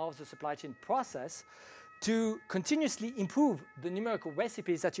part of the supply chain process to continuously improve the numerical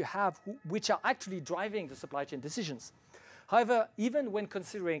recipes that you have, which are actually driving the supply chain decisions. However, even when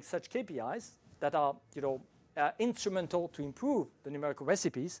considering such KPIs that are instrumental to improve the numerical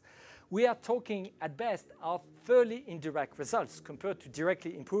recipes, we are talking at best of fairly indirect results compared to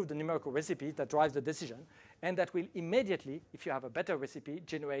directly improve the numerical recipe that drives the decision, and that will immediately, if you have a better recipe,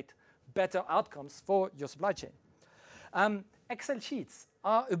 generate better outcomes for your supply chain. Excel sheets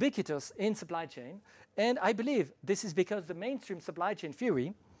are ubiquitous in supply chain, and I believe this is because the mainstream supply chain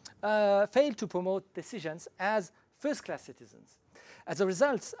theory failed to promote decisions as first-class citizens. As a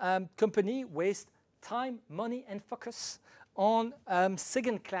result, companies waste time, money, and focus on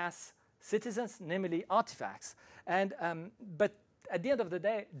second-class citizens, namely artifacts. But at the end of the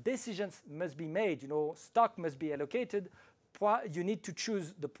day, decisions must be made. Stock must be allocated. You need to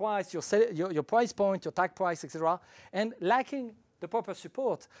choose the price, your price point, your tag price, etc. And lacking the proper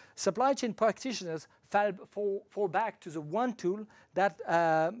support, supply chain practitioners fall back to the one tool that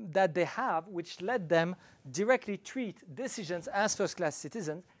they have, which let them directly treat decisions as first-class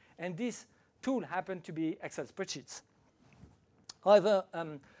citizens. And this tool happen to be Excel spreadsheets. However,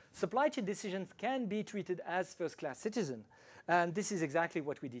 supply chain decisions can be treated as first-class citizen. And this is exactly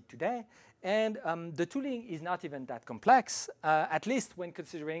what we did today. And the tooling is not even that complex, at least when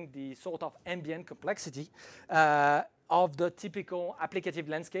considering the sort of ambient complexity of the typical applicative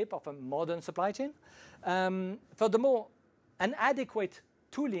landscape of a modern supply chain. Furthermore, an adequate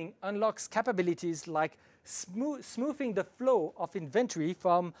tooling unlocks capabilities like smoothing the flow of inventory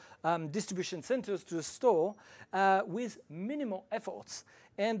from distribution centers to the store with minimal efforts.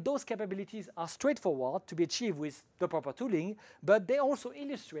 And those capabilities are straightforward to be achieved with the proper tooling, but they also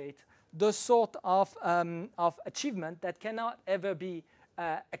illustrate the sort of achievement that cannot ever be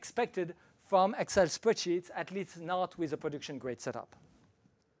expected from Excel spreadsheets, at least not with a production-grade setup.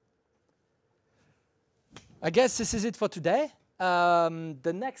 I guess this is it for today.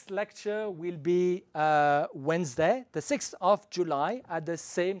 The next lecture will be Wednesday, the 6th of July, at the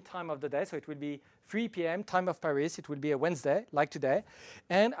same time of the day. So it will be 3 p.m. time of Paris. It will be a Wednesday, like today.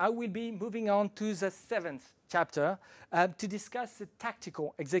 And I will be moving on to the 7th chapter to discuss the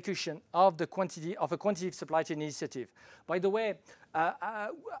tactical execution of a quantitative supply chain initiative. By the way,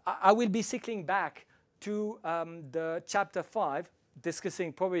 I will be cycling back to the chapter 5,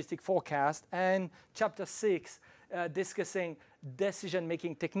 discussing probabilistic forecast, and chapter 6, discussing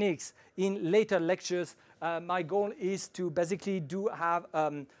decision-making techniques in later lectures. My goal is to basically have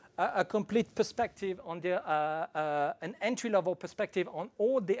a complete perspective on an entry-level perspective on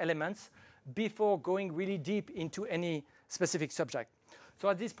all the elements before going really deep into any specific subject. So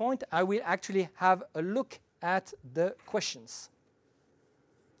at this point, I will actually have a look at the questions.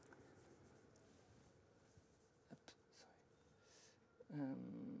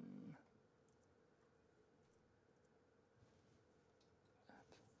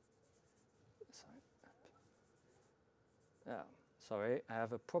 Sorry, I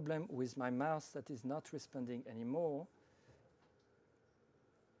have a problem with my mouse that is not responding anymore.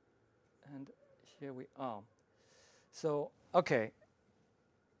 And here we are. So, okay.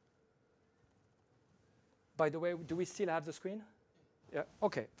 By the way, do we still have the screen? Yeah,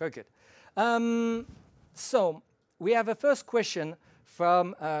 okay, very good. So, we have a first question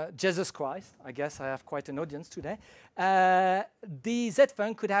from Jesus Christ. I guess I have quite an audience today. The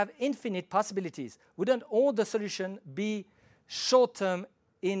Z-func could have infinite possibilities. Wouldn't all the solution be short-term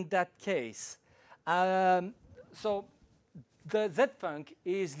in that case? So the Z-func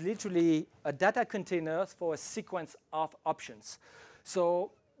is literally a data container for a sequence of options.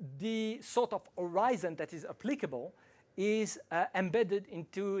 So the sort of horizon that is applicable is embedded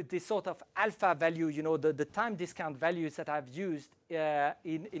into the sort of alpha value, you know, the time discount values that I've used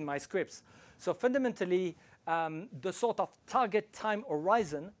in my scripts. So fundamentally, the sort of target time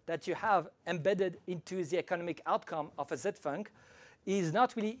horizon that you have embedded into the economic outcome of a Z-func is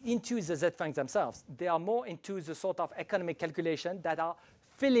not really into the Z-funcs themselves. They are more into the sort of economic calculation that are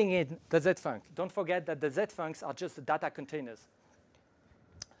filling in the Z-func. Don't forget that the Z-funcs are just the data containers.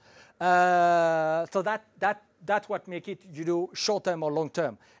 So that's what makes it, you know, short-term or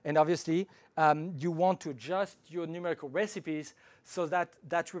long-term. And obviously, you want to adjust your numerical recipes so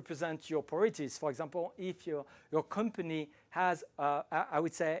that represents your priorities. For example, if your company has, I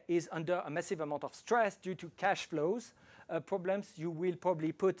would say, is under a massive amount of stress due to cash flows problems, you will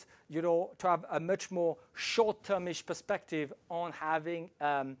probably put, you know, to have a much more short-termish perspective on having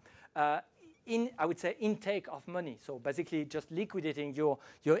I would say intake of money. So basically just liquidating your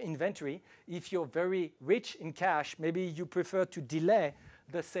inventory. If you're very rich in cash, maybe you prefer to delay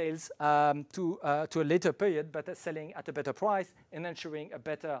the sales to a later period, but selling at a better price and ensuring a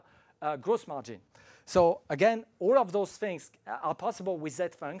better gross margin. So again, all of those things are possible with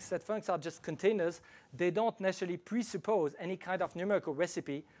Z-funcs. Z-funcs are just containers. They don't necessarily presuppose any kind of numerical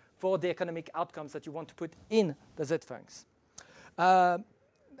recipe for the economic outcomes that you want to put in the Z-funcs.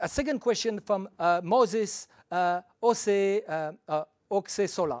 A second question from Moses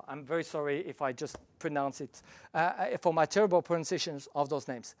Oxesola. I'm very sorry if I just pronounce it for my terrible pronunciations of those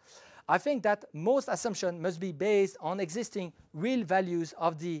names. I think that most assumptions must be based on existing real values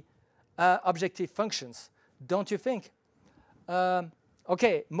of the objective functions. Don't you think?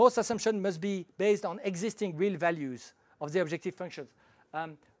 Okay, most assumptions must be based on existing real values of the objective functions.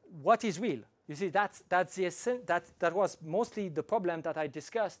 What is real? You see, that was mostly the problem that I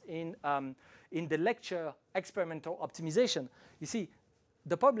discussed in the lecture experimental optimization. You see,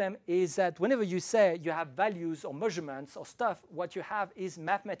 the problem is that whenever you say you have values or measurements or stuff, what you have is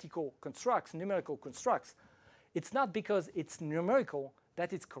mathematical constructs, numerical constructs. It's not because it's numerical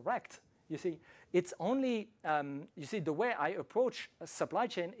that it's correct. You see, it's only, you see, the way I approach a supply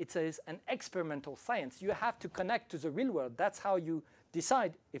chain, it is an experimental science. You have to connect to the real world. That's how you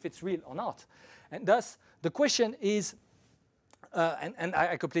decide if it's real or not. And thus, the question is, and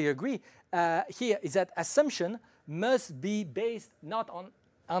I completely agree, here is that assumption must be based not on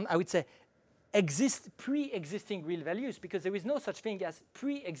I would say, pre-existing real values, because there is no such thing as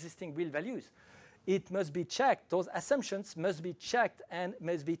pre-existing real values. It must be checked. Those assumptions must be checked and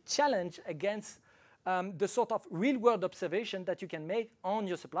must be challenged against the sort of real-world observation that you can make on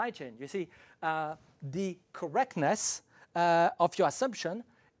your supply chain. You see, the correctness of your assumption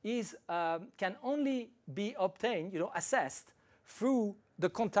is can only be obtained, assessed through the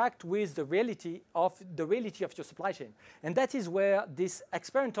contact with the reality of your supply chain. And that is where this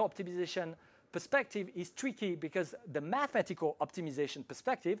experimental optimization perspective is tricky, because the mathematical optimization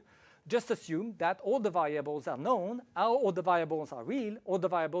perspective just assume that all the variables are known, all the variables are real, all the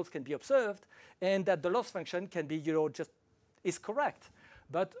variables can be observed, and that the loss function can be, just is correct.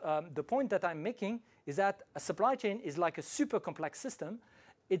 But the point that I'm making is that a supply chain is like a super complex system.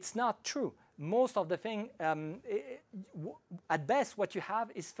 It's not true. Most of the thing, at best, what you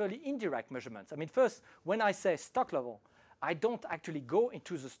have is fairly indirect measurements. I mean, first, when I say stock level, I don't actually go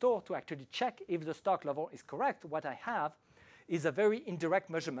into the store to actually check if the stock level is correct. What I have is a very indirect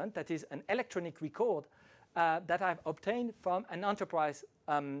measurement, that is an electronic record that I've obtained from an enterprise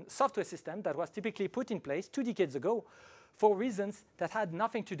software system that was typically put in place 2 decades ago for reasons that had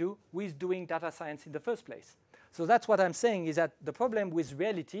nothing to do with doing data science in the first place. So that's what I'm saying, is that the problem with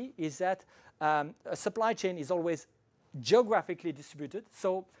reality is that a supply chain is always geographically distributed.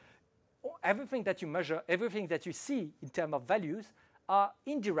 So everything that you measure, everything that you see in terms of values are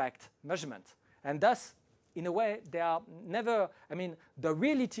indirect measurements. And thus, in a way, they are never, the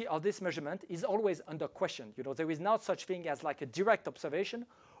reality of this measurement is always under question. There is not such thing as like a direct observation,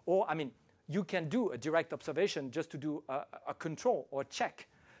 or, you can do a direct observation just to do a control or a check,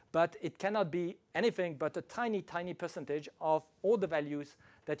 but it cannot be anything but a tiny, tiny percentage of all the values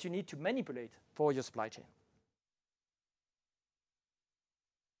that you need to manipulate for your supply chain.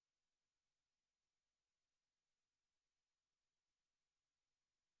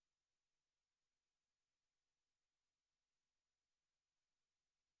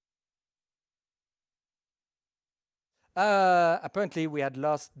 Apparently, we had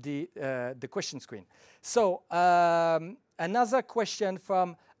lost the question screen. So another question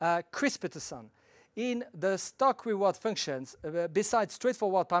from Chris Peterson. In the stock reward functions, besides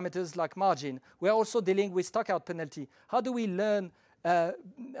straightforward parameters like margin, we're also dealing with stock out penalty. How do we learn?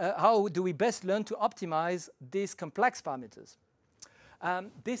 How do we best learn to optimize these complex parameters?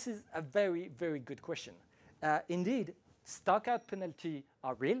 This is a very, very good question. Indeed, stock out penalty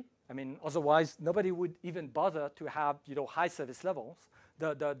are real. Otherwise, nobody would even bother to have, high service levels.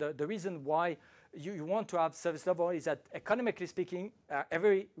 The reason why you want to have service level is that, economically speaking,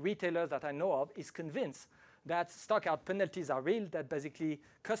 every retailer that I know of is convinced that stock out penalties are real, that basically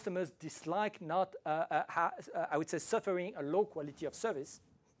customers dislike not, I would say, suffering a low quality of service.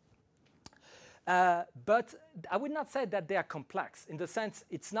 But I would not say that they are complex, in the sense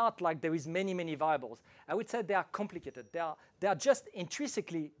it's not like there is many, many variables. I would say they are complicated. They are just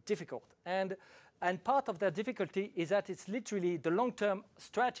intrinsically difficult. And part of their difficulty is that it's literally the long-term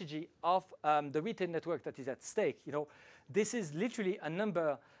strategy of the retail network that is at stake. This is literally a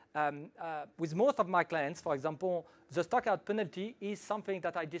number. With most of my clients, for example, the stock out penalty is something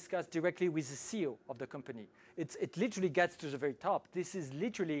that I discuss directly with the CEO of the company. It literally gets to the very top. This is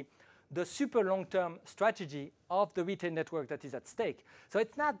literally the super long-term strategy of the retail network that is at stake. So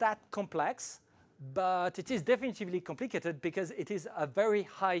it's not that complex, but it is definitively complicated because it is a very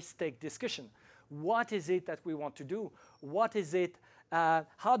high-stake discussion. What is it that we want to do? What is it?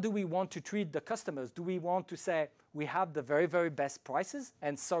 How do we want to treat the customers? Do we want to say we have the very, very best prices,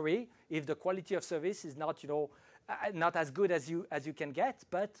 and sorry if the quality of service is not, not as good as you can get,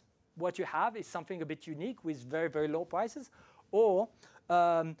 but what you have is something a bit unique with very, very low prices? Or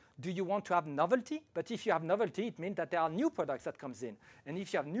do you want to have novelty? But if you have novelty, it means that there are new products that comes in. And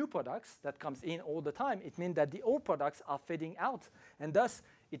if you have new products that comes in all the time, it means that the old products are fading out. And thus,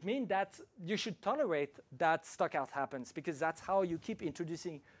 it means that you should tolerate that stock out happens, because that's how you keep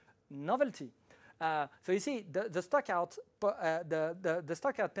introducing novelty. So you see, the stock out, the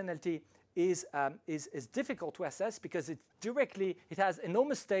stock out penalty is difficult to assess because it has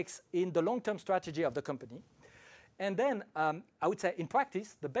enormous stakes in the long-term strategy of the company. And then I would say in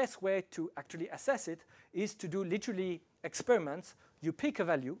practice, the best way to actually assess it is to do literally experiments. You pick a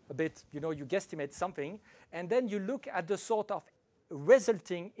value a bit, you guesstimate something, and then you look at the sort of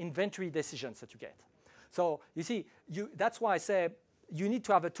resulting inventory decisions that you get. So you see, that's why I say you need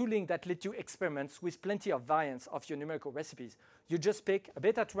to have a tooling that lets you experiments with plenty of variance of your numerical recipes. You just pick a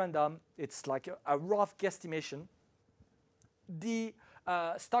bit at random. It's like a rough guesstimation. the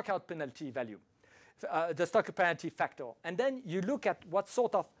stock out penalty value, the stock penalty factor. And then you look at what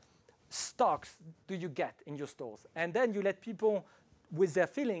sort of stocks do you get in your stores. And then you let people, with their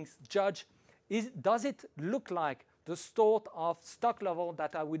feelings, judge, does it look like the sort of stock level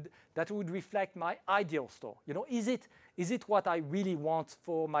that would reflect my ideal store? You know, is it what I really want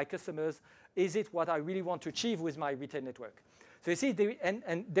for my customers? Is it what I really want to achieve with my retail network? So you see,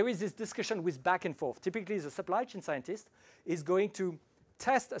 there is this discussion with back and forth. Typically, the supply chain scientist is going to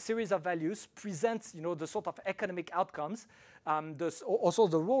test a series of values, present, you know, the sort of economic outcomes. Also,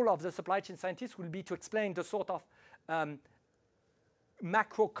 the role of the supply chain scientist will be to explain the sort of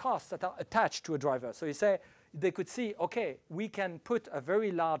macro costs that are attached to a driver. So you say, they could see, okay, we can put a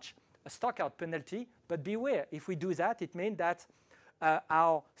very large stock out penalty, but beware, if we do that, it means that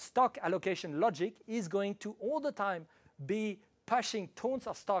our stock allocation logic is going to all the time be pushing tons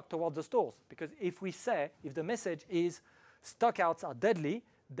of stock towards the stores. Because if the message is stock outs are deadly,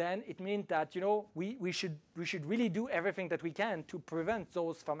 then it means that, you know, we should really do everything that we can to prevent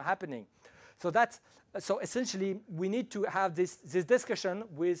those from happening. So essentially, we need to have this discussion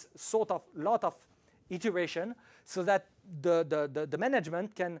with sort of lot of iteration, so that the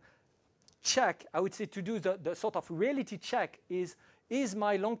management can check, I would say, to do the sort of reality check, is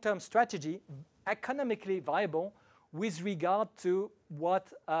my long-term strategy economically viable with regard to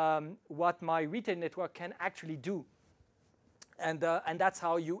what my retail network can actually do. And that's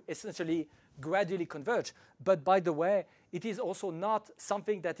how you essentially gradually converge. But by the way, it is also not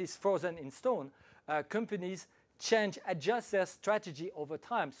something that is frozen in stone. Companies change, adjust their strategy over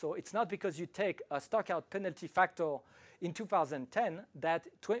time. So it's not because you take a stock out penalty factor in 2010 that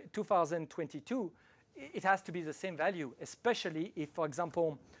 2022 it has to be the same value, especially if, for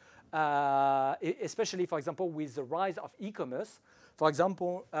example, with the rise of e-commerce. For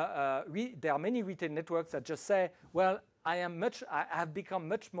example, there are many retail networks that just say, well, I have become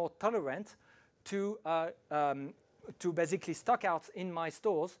much more tolerant to basically stock outs in my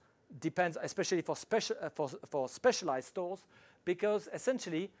stores. Depends, especially for specialized stores, because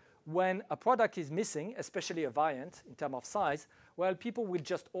essentially when a product is missing, especially a variant in terms of size, well, people will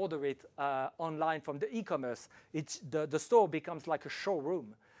just order it online from the e-commerce. The store becomes like a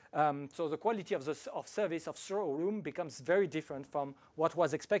showroom. So the quality of service of showroom becomes very different from what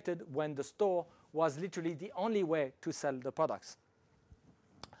was expected when the store was literally the only way to sell the products.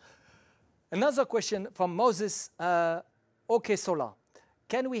 Another question from Moses Okesola.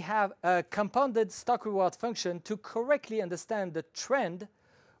 Can we have a compounded stock reward function to correctly understand the trend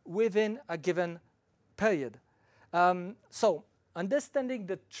within a given period? So understanding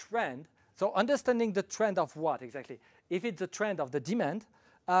the trend of what exactly? If it's the trend of the demand,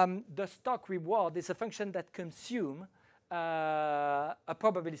 the stock reward is a function that consumes a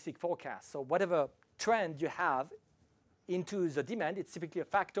probabilistic forecast. So whatever trend you have into the demand, it's typically a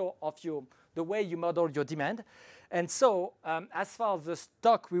factor of the way you model your demand. And so as far as the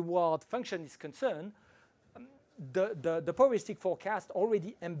stock reward function is concerned, the probabilistic forecast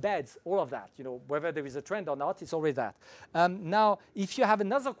already embeds all of that. You know, whether there is a trend or not, it's already that. Now, if you have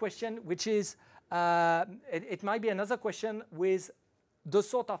another question, which is, it might be another question with the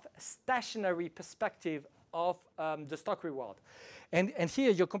sort of stationary perspective of the stock reward. And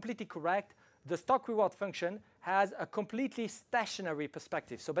here you're completely correct. The stock reward function has a completely stationary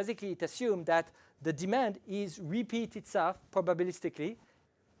perspective. So basically, it assumes that the demand repeats itself probabilistically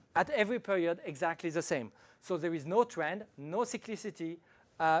at every period exactly the same. So there is no trend, no cyclicity.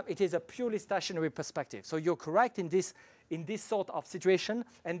 It is a purely stationary perspective. So you're correct in this sort of situation.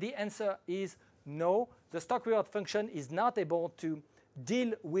 And the answer is no. The stock reward function is not able to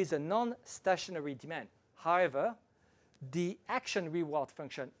deal with a non-stationary demand. However, the action reward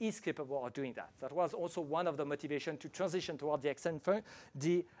function is capable of doing that. That was also one of the motivations to transition toward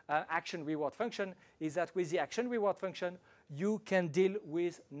the action reward function, is that with the action reward function, you can deal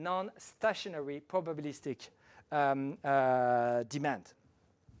with non-stationary probabilistic demand.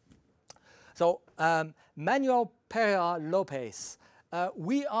 So Manuel Pereira Lopez,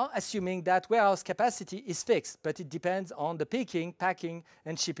 we are assuming that warehouse capacity is fixed, but it depends on the picking, packing,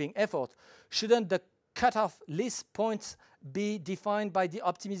 and shipping effort. Shouldn't the cutoff list points be defined by the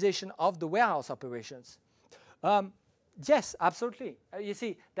optimization of the warehouse operations? Yes, absolutely. You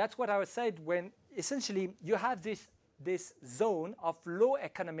see, that's what I said when essentially you have this zone of low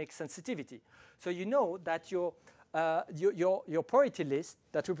economic sensitivity. So you know that your priority list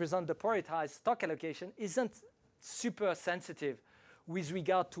that represents the prioritized stock allocation isn't super sensitive with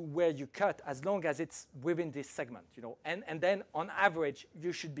regard to where you cut, as long as it's within this segment, you know. And then on average,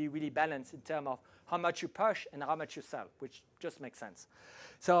 you should be really balanced in terms of how much you push and how much you sell, which just makes sense.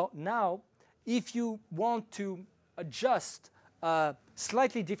 So now, if you want to adjust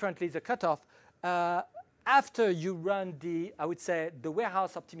slightly differently the cutoff after you run the, I would say, the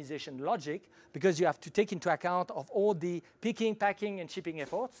warehouse optimization logic, because you have to take into account of all the picking, packing, and shipping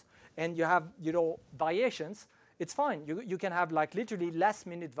efforts, and you have, variations. It's fine. You can have like literally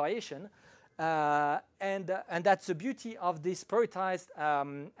last-minute variation, and that's the beauty of this prioritized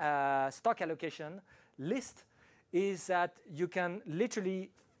stock allocation list, is that you can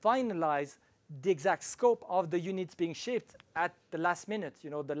literally finalize the exact scope of the units being shipped at the last minute.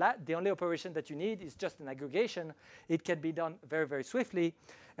 The only operation that you need is just an aggregation. It can be done very, very swiftly,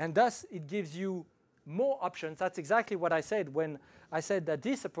 and thus it gives you more options. That's exactly what I said when I said that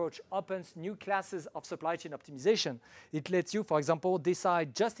this approach opens new classes of supply chain optimization. It lets you, for example,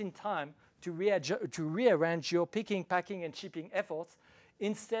 decide just in time to rearrange your picking, packing, and shipping efforts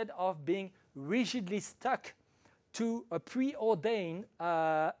instead of being rigidly stuck to a preordained,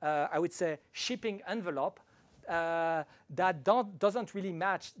 I would say, shipping envelope that doesn't really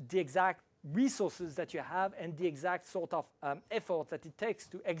match the exact resources that you have and the exact sort of effort that it takes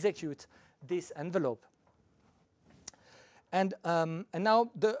to execute this envelope. And now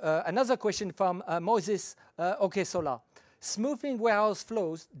another question from Moses Okesola. Smoothing warehouse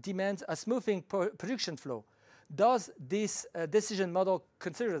flows demands a smoothing production flow. Does this decision model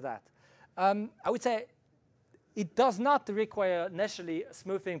consider that? I would say it does not require necessarily a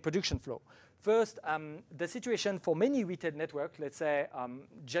smoothing production flow. First, the situation for many retail networks, let's say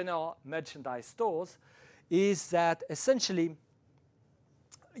general merchandise stores, is that essentially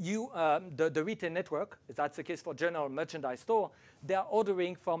the retail network, if that's the case for general merchandise store, they are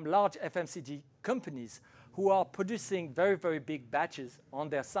ordering from large FMCG companies who are producing very, very big batches on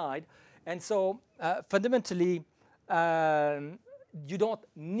their side. And so fundamentally, you don't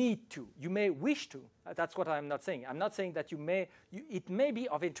need to. You may wish to. That's what I'm not saying. I'm not saying that it may be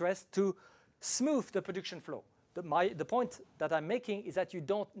of interest to smooth the production flow. The point that I'm making is that you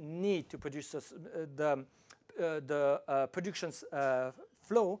don't need to produce the production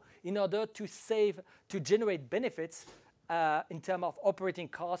flow in order to generate benefits in terms of operating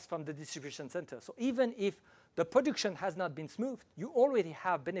costs from the distribution center. So even if the production has not been smoothed, you already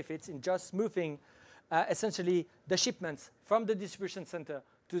have benefits in just smoothing essentially the shipments from the distribution center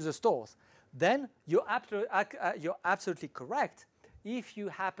to the stores. Then you're absolutely correct if you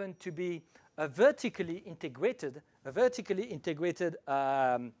happen to be a vertically integrated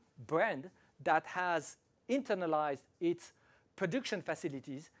brand that has internalized its production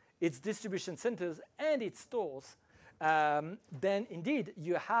facilities, its distribution centers, and its stores. Then indeed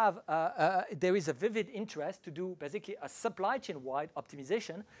you have there is a vivid interest to do basically a supply chain-wide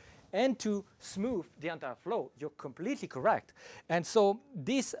optimization and to smooth the entire flow. You're completely correct. And so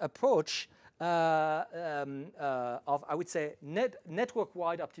this approach of, I would say,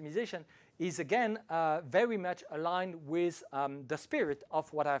 network-wide optimization is again very much aligned with the spirit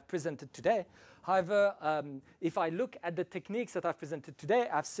of what I've presented today. However, if I look at the techniques that I've presented today,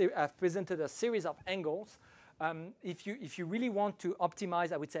 I've presented a series of angles. If you really want to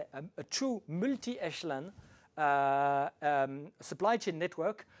optimize, I would say, a true multi-echelon supply chain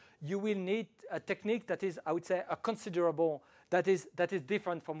network, you will need a technique that is, I would say, a considerable, that is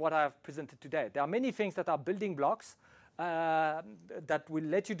different from what I have presented today. There are many things that are building blocks that will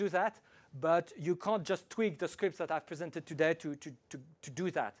let you do that, but you can't just tweak the scripts that I've presented today to do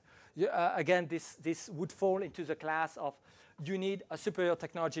that. Again, this would fall into the class of you need a superior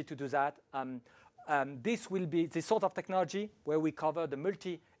technology to do that. This will be this sort of technology where we cover the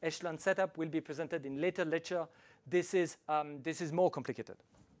multi-echelon setup will be presented in later lecture. This is more complicated.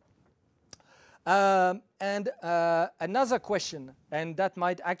 And another question, and that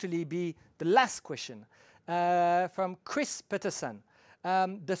might actually be the last question, from Chris Peterson.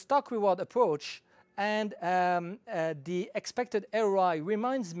 The stock reward approach and the expected ROI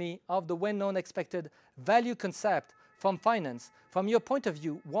reminds me of the well-known expected value concept from finance. From your point of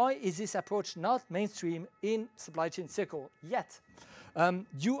view, why is this approach not mainstream in supply chain circle yet?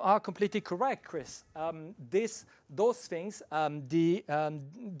 You are completely correct, Chris. Those things,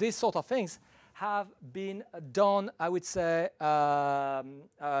 these sort of things have been done, I would say. Oh,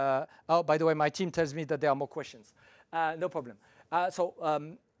 by the way, my team tells me that there are more questions. No problem.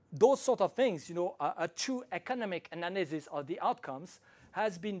 Those sort of things, a true economic analysis of the outcomes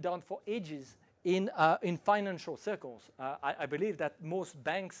has been done for ages in financial circles. I believe that most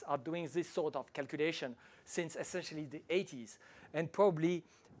banks are doing this sort of calculation since essentially the 80s, and probably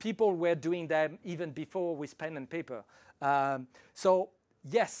people were doing them even before with pen and paper. So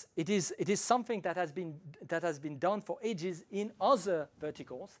yes, it is something that has been done for ages in other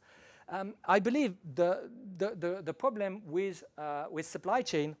verticals. I believe the problem with supply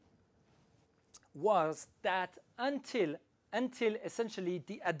chain was that until until essentially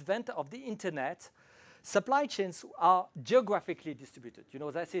the advent of the internet, supply chains are geographically distributed. You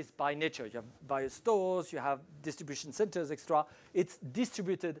know, that is by nature. You have various stores, you have distribution centers, etc. It's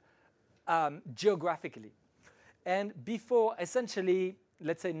distributed geographically. And before essentially,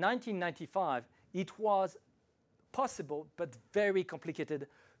 let's say 1995, it was possible but very complicated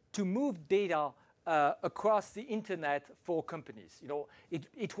to move data across the internet for companies. You know,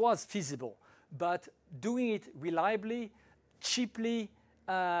 it was feasible, but doing it reliably, cheaply,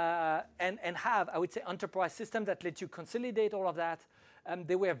 and have, I would say, enterprise system that let you consolidate all of that.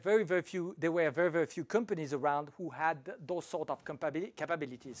 There were very, very few companies around who had those sort of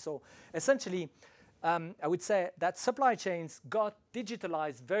capabilities. So essentially, I would say that supply chains got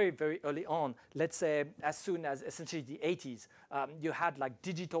digitalized very, very early on. Let's say as soon as essentially the 80s. You had like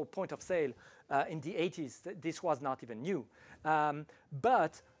digital point of sale in the 80s. This was not even new.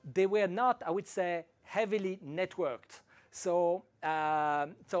 But they were not, I would say, heavily networked. So,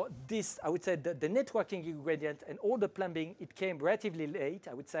 this, I would say, the networking ingredient and all the plumbing, it came relatively late,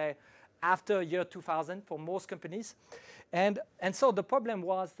 I would say, after year 2000 for most companies. And so the problem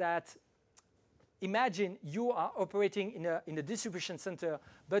was that imagine you are operating in a distribution center,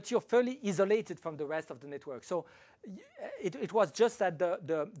 but you're fairly isolated from the rest of the network. So it was just that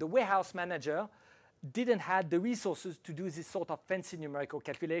the warehouse manager didn't have the resources to do this sort of fancy numerical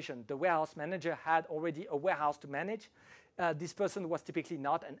calculation. The warehouse manager had already a warehouse to manage. This person was typically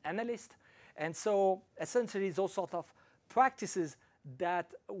not an analyst. And so essentially those sort of practices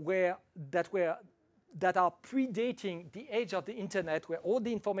that are predating the age of the internet, where all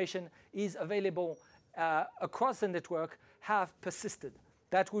the information is available across the network, have persisted.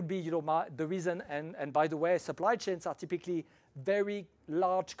 That would be, you know, the reason. And by the way, supply chains are typically very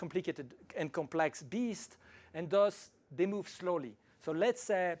large, complicated, and complex beasts, and thus they move slowly. So let's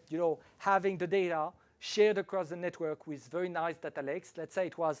say, you know, having the data shared across the network with very nice data lakes. Let's say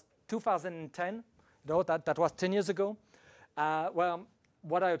it was 2010. You know, that was 10 years ago. Well,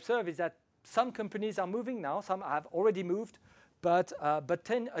 what I observe is that some companies are moving now. Some have already moved, but a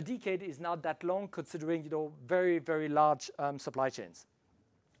decade is not that long, considering, you know, very, very large supply chains.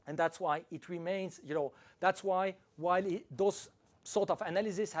 And that's why it remains, you know, that's why while those sort of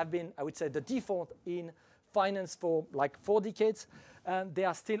analyses have been, I would say, the default in finance for like 4 decades, they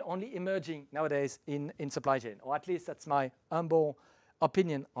are still only emerging nowadays in supply chain, or at least that's my humble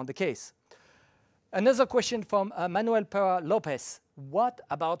opinion on the case. Another question from Manuel Pera Lopez. What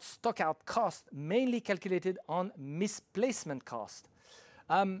about stock out cost, mainly calculated on misplacement cost?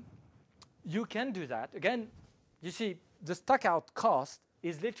 You can do that. Again, you see, the stock out cost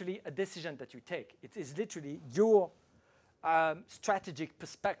is literally a decision that you take. It is literally your strategic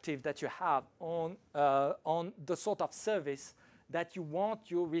perspective that you have on the sort of service that you want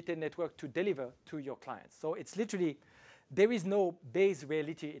your retail network to deliver to your clients. So it's literally, there is no base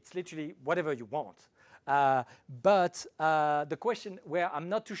reality. It's literally whatever you want. But the question where I'm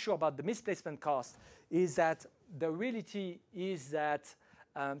not too sure about the misplacement cost is that the reality is that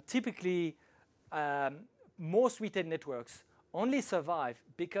typically most retail networks only survive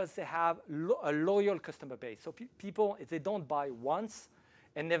because they have a loyal customer base. So people, if they don't buy once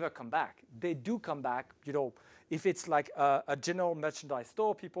and never come back, they do come back. You know, if it's like a general merchandise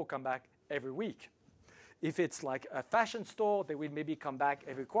store, people come back every week. If it's like a fashion store, they will maybe come back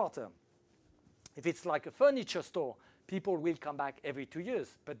every quarter. If it's like a furniture store, people will come back every 2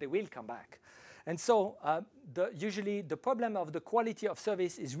 years, but they will come back. And so usually the problem of the quality of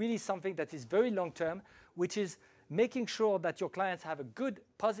service is really something that is very long term, which is making sure that your clients have a good,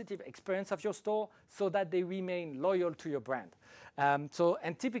 positive experience of your store so that they remain loyal to your brand. And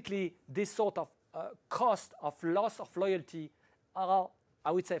typically this sort of cost of loss of loyalty are,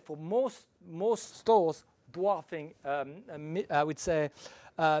 I would say, for most stores, dwarfing, I would say,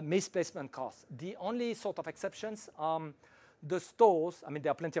 misplacement costs. The only sort of exceptions are the stores. I mean,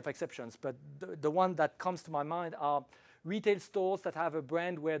 there are plenty of exceptions, but the one that comes to my mind are retail stores that have a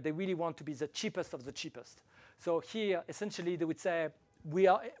brand where they really want to be the cheapest of the cheapest. So here, essentially, they would say, we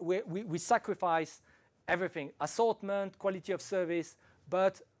sacrifice everything, assortment, quality of service,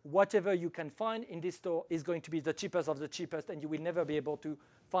 but whatever you can find in this store is going to be the cheapest of the cheapest, and you will never be able to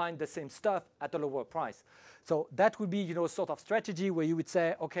find the same stuff at a lower price. So that would be, you know, sort of strategy where you would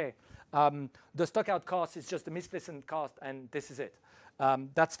say, okay, the stock out cost is just the misplacement cost, and this is it.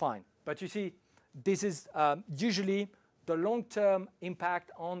 That's fine. But you see, this is usually the long-term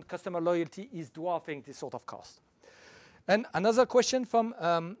impact on customer loyalty is dwarfing this sort of cost. And another question from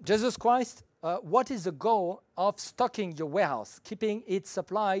Jesus Christ. What is the goal of stocking your warehouse? Keeping it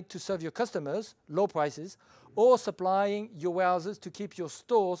supplied to serve your customers, low prices, or supplying your warehouses to keep your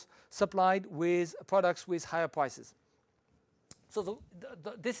stores supplied with products with higher prices? So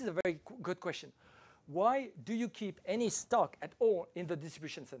this is a very good question. Why do you keep any stock at all in the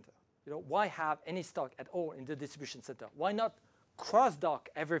distribution center? You know, why have any stock at all in the distribution center? Why not cross-dock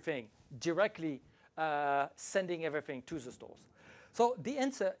everything directly, sending everything to the stores? So the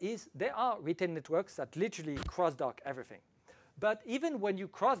answer is there are retail networks that literally cross-dock everything. But even when you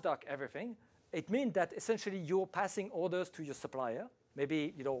cross-dock everything, it means that essentially you're passing orders to your supplier.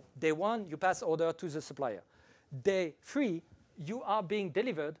 Maybe, you know, day one, you pass order to the supplier. Day three, you are being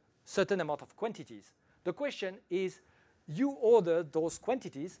delivered certain amount of quantities. The question is, you order those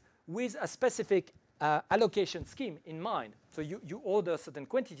quantities with a specific allocation scheme in mind. So you order certain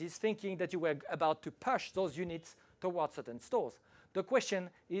quantities thinking that you were about to push those units towards certain stores. The question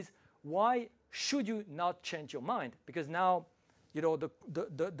is, why should you not change your mind? Because now, you know,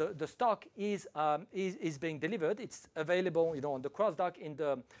 the stock is being delivered. It's available, you know, on the cross-dock in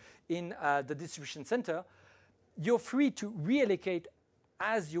the distribution center. You're free to reallocate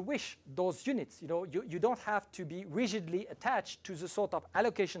as you wish those units. You know, you don't have to be rigidly attached to the sort of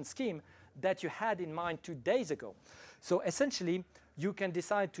allocation scheme that you had in mind 2 days ago. So essentially, you can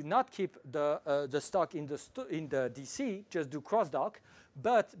decide to not keep the stock in the DC, just do cross-dock,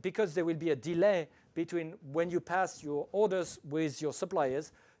 but because there will be a delay between when you pass your orders with your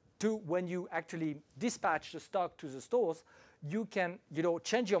suppliers to when you actually dispatch the stock to the stores, you can, you know,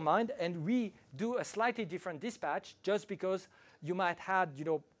 change your mind and redo a slightly different dispatch just because you might have, you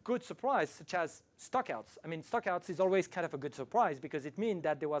know, good surprise such as stockouts. I mean, stockouts is always kind of a good surprise because it means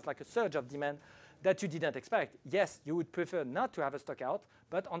that there was like a surge of demand that you didn't expect. Yes, you would prefer not to have a stockout,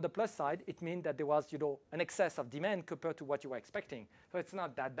 but on the plus side, it means that there was, you know, an excess of demand compared to what you were expecting. So it's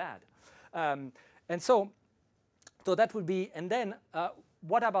not that bad. And so that would be, and then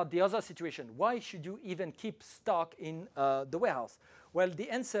what about the other situation? Why should you even keep stock in the warehouse? Well, the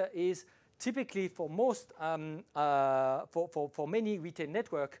answer is typically for most, for many retail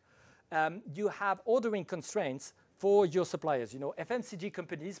network, you have ordering constraints for your suppliers. You know, FMCG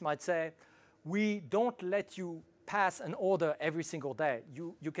companies might say, we don't let you pass an order every single day.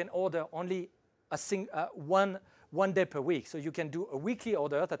 You can order only one day per week. So you can do a weekly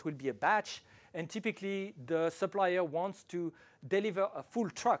order that will be a batch. And typically, the supplier wants to deliver a full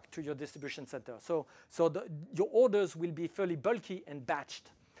truck to your distribution center. So your orders will be fairly bulky and batched.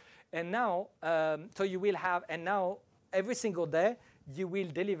 And now, so you will have, and now every single day, you will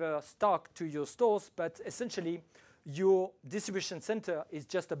deliver stock to your stores, but essentially, your distribution center is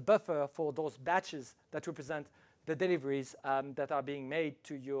just a buffer for those batches that represent the deliveries that are being made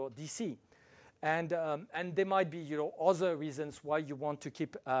to your DC. And there might be, you know, other reasons why you want to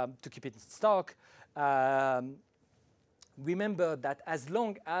keep it in stock. Remember that as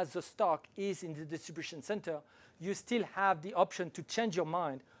long as the stock is in the distribution center, you still have the option to change your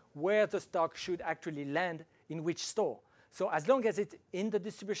mind where the stock should actually land in which store. So as long as it's in the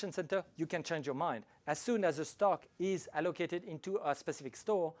distribution center, you can change your mind. As soon as the stock is allocated into a specific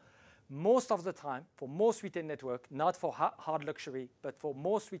store, most of the time, for most retail networks, not for hard luxury, but for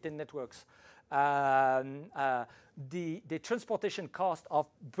most retail networks, the transportation cost of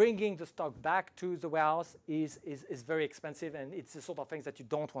bringing the stock back to the warehouse is very expensive, and it's the sort of things that you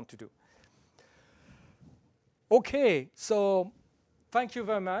don't want to do. Okay, so thank you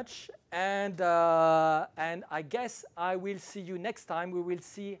very much, and I guess I will see you next time. We will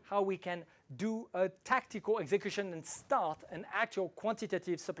see how we can do a tactical execution and start an actual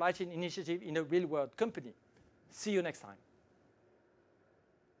quantitative supply chain initiative in a real-world company. See you next time.